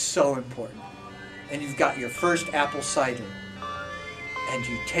 So important. And you've got your first apple cider. And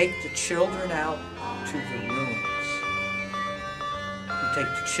you take the children out to the ruins. You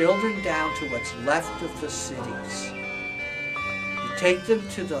take the children down to what's left of the cities. You take them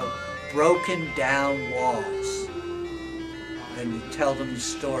to the broken down walls. And you tell them the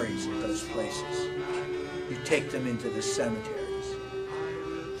stories of those places. You take them into the cemeteries.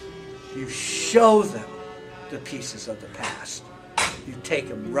 You show them the pieces of the past. You take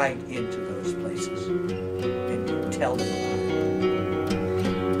them right into those places. And you tell them about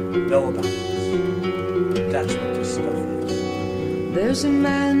it. Know about this. That's what this stuff is. There's a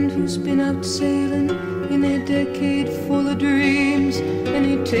man who's been out sailing in a decade full of dreams, and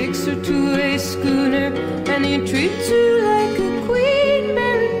he takes her to a schooner and he treats her like a queen,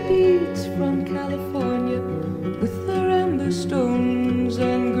 bearing beads from California with their amber stones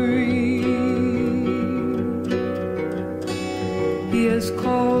and green. He has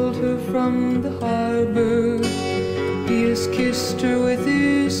called her from the harbor, he has kissed her with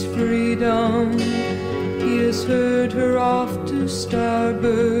his freedom, he has heard her off to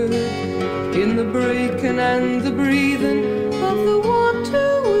starboard in the breaking and the breathing of the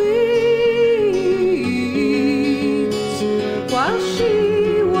water weeds, while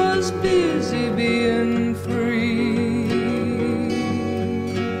she was busy being free.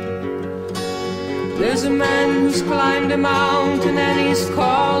 There's a man who's climbed a mountain and he's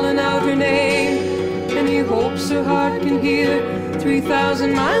calling out her name, and he hopes her heart can hear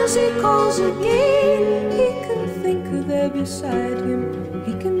 3,000 miles he calls again. He can think her there beside him,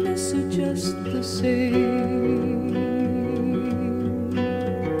 he can miss her just the same.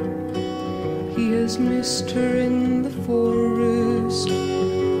 He has missed her in the forest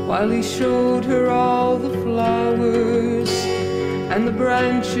while he showed her all the flowers, and the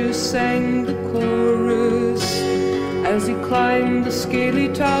branches sang the chorus as he climbed the scaly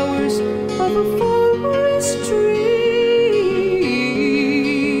towers of a forest tree,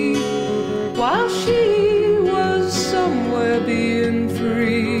 while she was somewhere being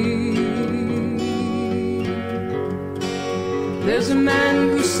free. There's a man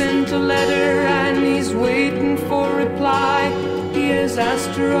who sent a letter and he's waiting for reply. He has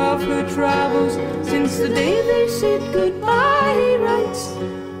asked her of her travels since the day they said goodbye. He writes,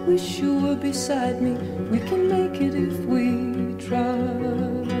 wish you were beside me, we can make it if we try.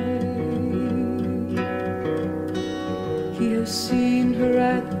 He has seen her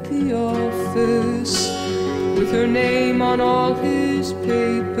at the office with her name on all his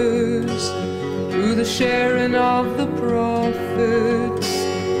papers. Through the sharing of the profits,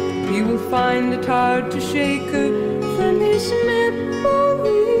 he will find it hard to shake her from his memory.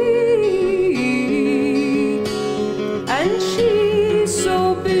 And she's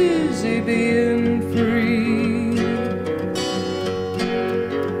so busy being free.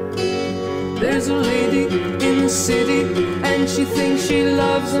 There's a lady in the city and she thinks she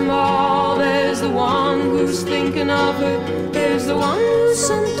loves them all. There's the one who's thinking of her. There's the one who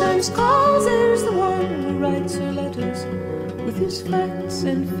sometimes calls. There's the one who writes her letters with his facts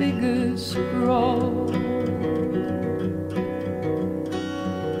and figures scrawled.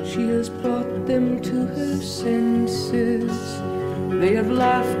 She has brought them to her senses. They have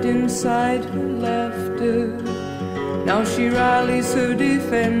laughed inside her laughter. Now she rallies her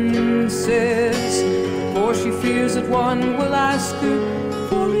defenses, for she fears that one will ask her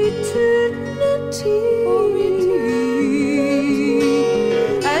for eternity.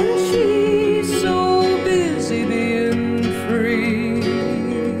 And she's so busy being free.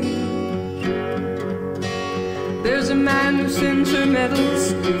 There's a man who sends her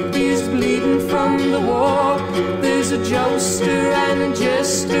medals. He's bleeding from the war. There's a jouster and a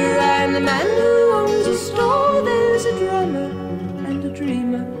jester and a man who owns a store. There's a drummer and a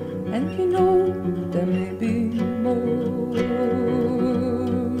dreamer, and you know there may be more.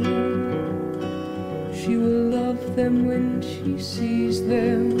 She will love them when she sees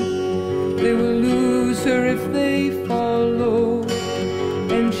them. They will lose her if they follow,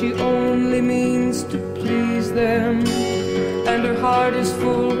 and she only means to please them. And her heart is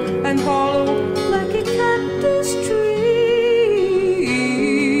full and hollow like a cactus tree,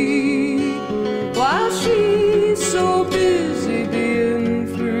 while she's so busy being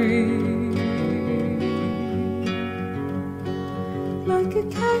free. Like a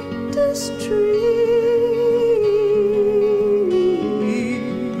cactus tree,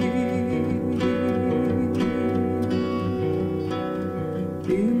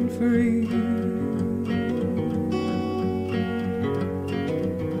 being free.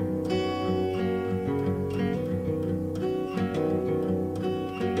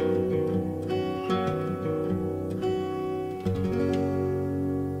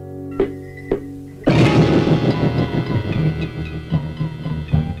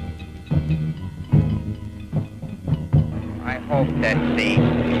 That the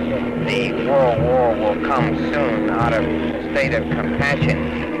World War will come soon out of a state of compassion,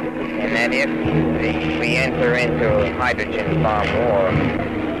 and that if we enter into a hydrogen bomb war,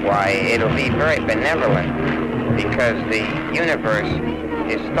 why, it'll be very benevolent, because the universe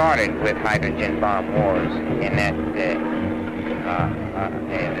is started with hydrogen bomb wars, in that the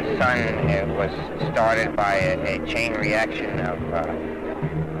sun was started by a chain reaction of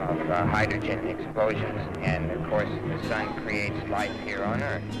hydrogen explosions, and of course the sun creates life here on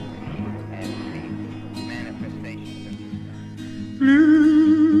Earth, and the manifestations of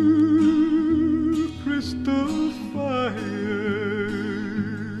Blue crystal fire,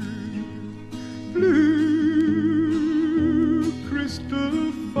 blue crystal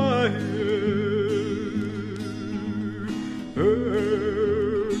fire,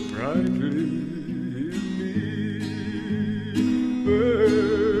 burn brightly in me,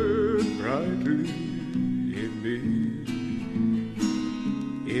 burn brightly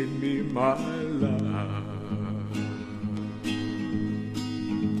in me, my love.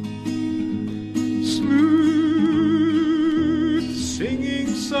 Smooth singing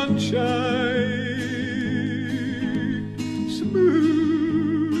sunshine,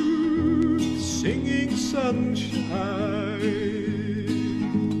 smooth singing sunshine,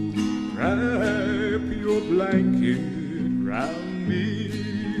 wrap your blanket round me,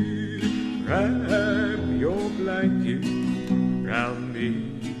 wrap your blanket round me,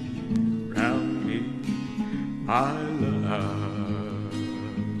 my love.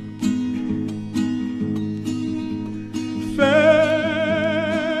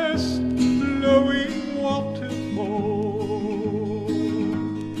 Fast blowing waterfall,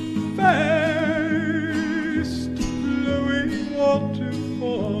 fast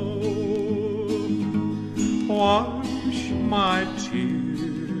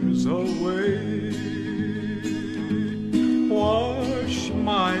tears away. Wash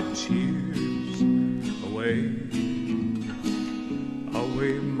my tears away,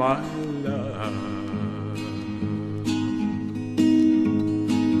 away my love.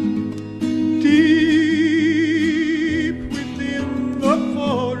 Deep within the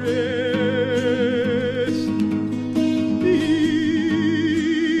forest, deep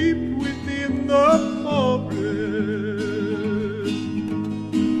within the forest,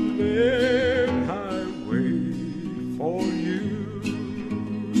 there I wait for you.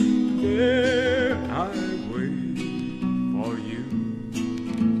 There I wait for you,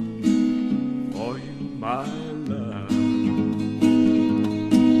 my love.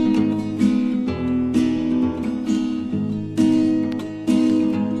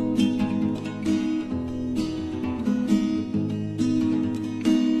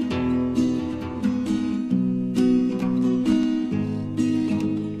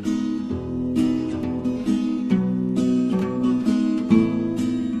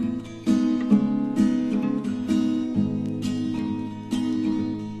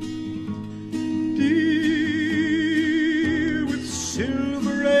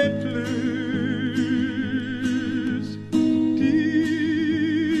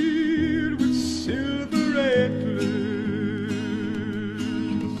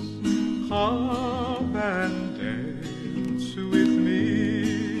 Come and dance with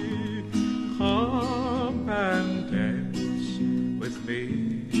me. Come and dance with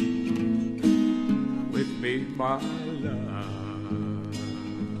me, my love.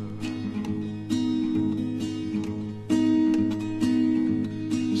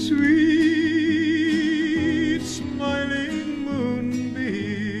 Sweet smiling moonbeam,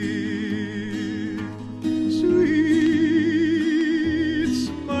 sweet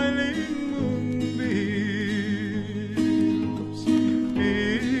smiling moonbeams, be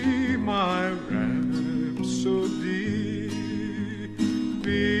my rhapsody,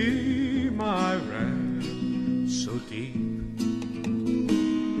 be my rhapsody,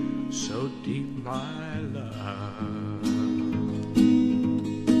 so deep, my love.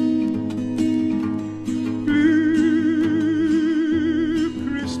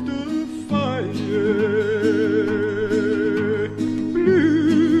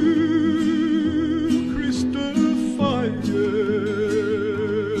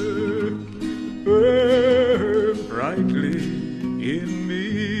 Brightly in me,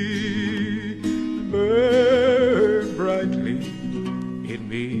 burn brightly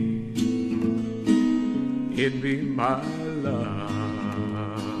in me, my love.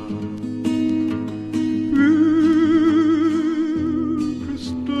 Blue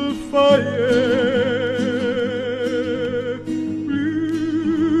crystal fire, blue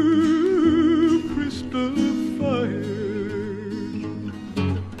crystal fire.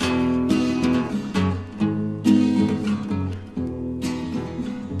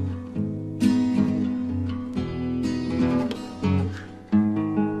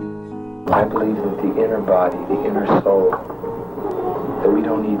 I believe that the inner body, the inner soul, that we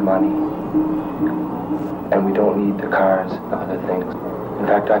don't need money, and we don't need the cars and other things. In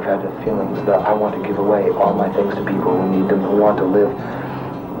fact, I've had the feelings that I want to give away all my things to people who need them, who want to live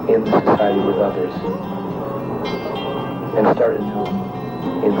in society with others, and start anew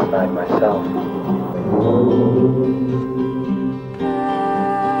inside myself.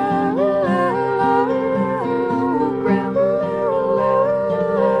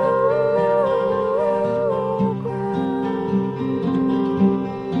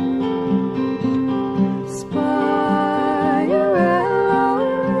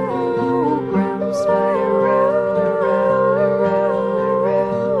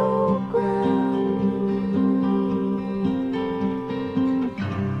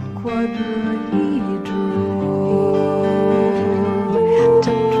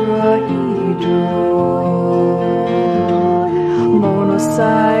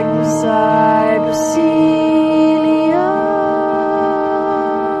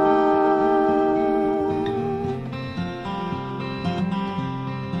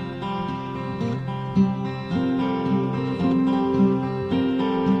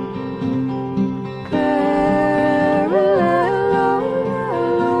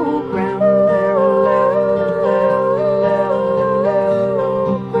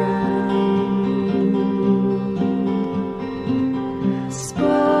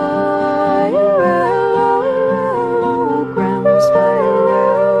 Spy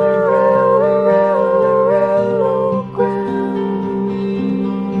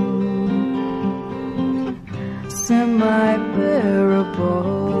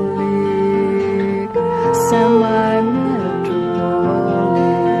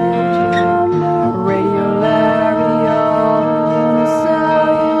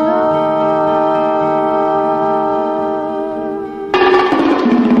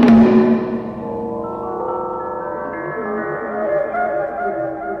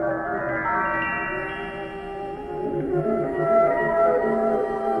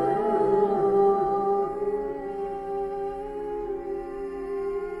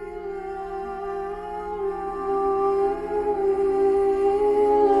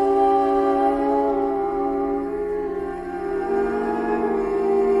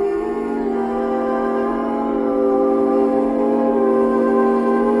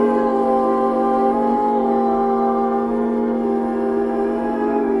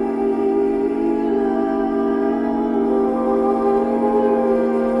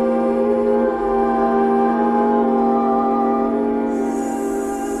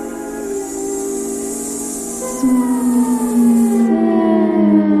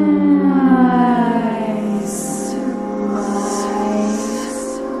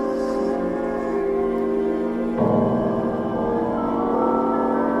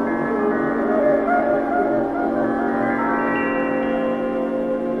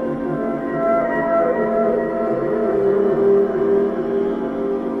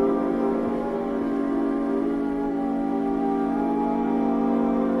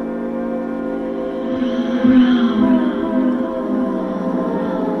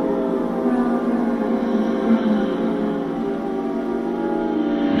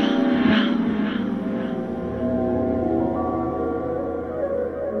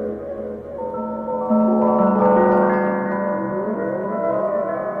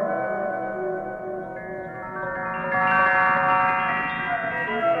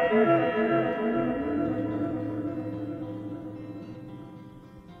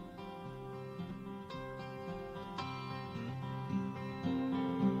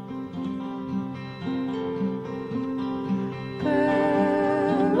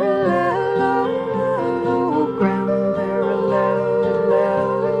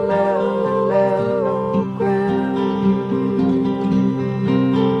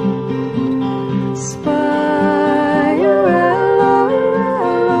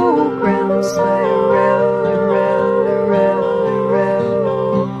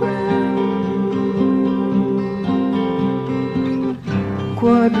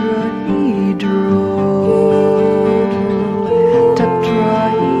quadrahedron,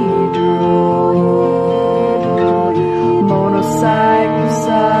 tetrahedron,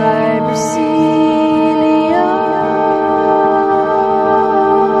 monocyclocybercilia.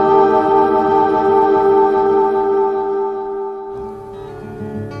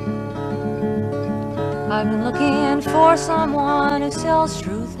 I've been looking for someone who sells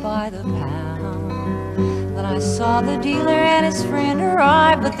truth by the pound. Then I saw the dealer and his friend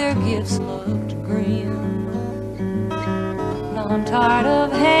arrive, but their gifts looked grim. Now I'm tired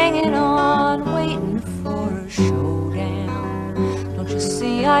of hanging on, waiting for a showdown. Don't you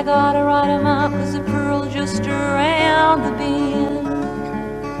see I gotta write 'em out, 'cause the pearl just around the bend.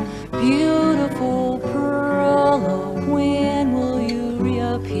 Beautiful pearl, oh, when will you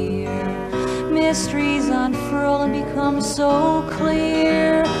reappear? Mysteries unfurl and become so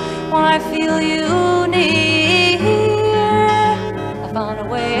clear when I feel you near. I found a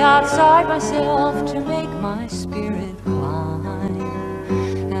way outside myself to make my spirit climb,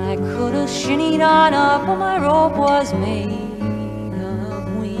 and I could have shinnied on up, but my rope was made of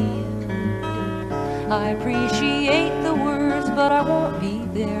wind. I appreciate the words, but I won't be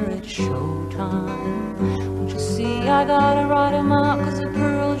there at showtime. Don't you see I gotta write 'em out, 'cause the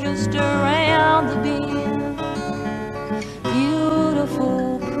pearl just around the bend. Beautiful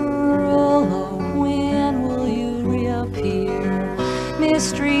pearl, oh, when will you reappear?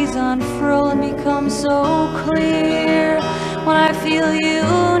 Mysteries unfurl and become so clear when I feel you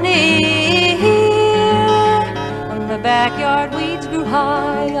near. When the backyard weeds grew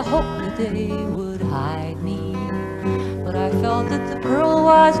high, I hoped that they would hide me, but I felt that the pearl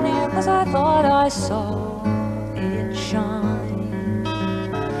was near, 'cause I thought I saw it shine.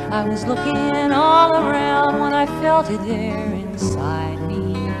 I was looking all around when I felt it there inside me,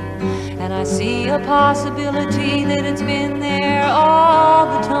 and I see a possibility that it's been there all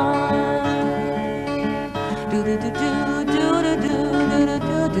the time. Do do do do do do do do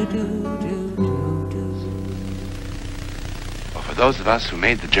do do do do. Well, for those of us who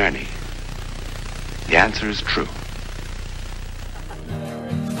made the journey, the answer is true.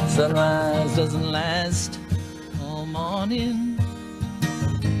 Sunrise doesn't last all morning,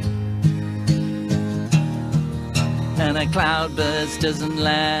 and a cloudburst doesn't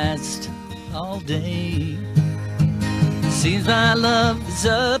last all day. Seems my love is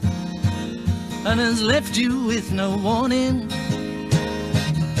up and has left you with no warning,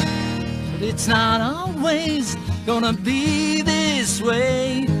 but it's not always gonna be this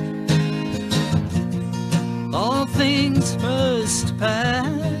way. All things must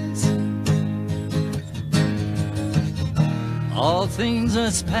pass. All things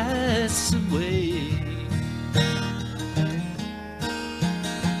must pass away.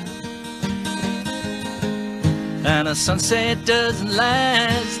 And a sunset doesn't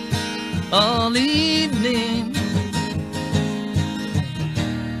last all evening,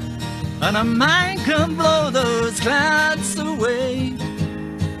 and a mind can blow those clouds away.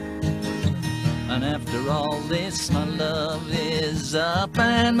 And after all this, my love is up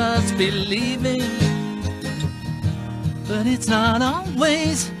and must be leaving, but it's not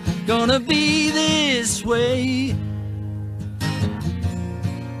always gonna be this way.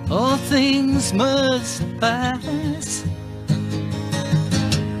 All things must pass.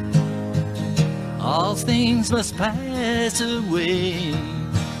 All things must pass away.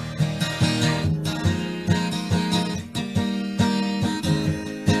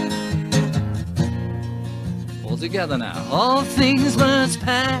 All together now. All things must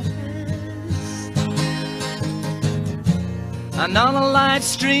pass, and none of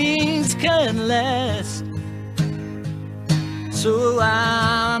life's strings can last. So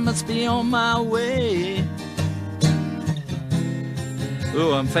I must be on my way.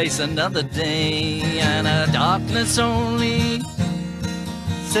 Oh, I'm facing another day, and darkness only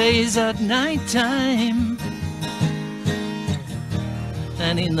stays at nighttime,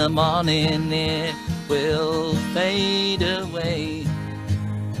 and in the morning it will fade away.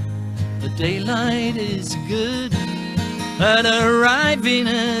 The daylight is good at arriving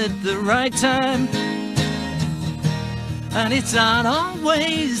at the right time, and it's not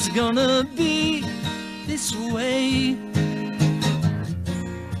always gonna be this way.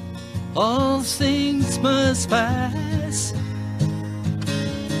 All things must pass.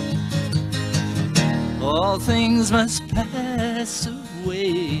 All things must pass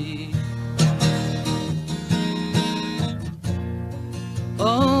away.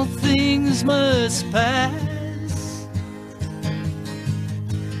 All things must pass.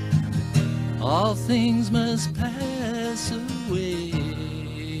 All things must pass away.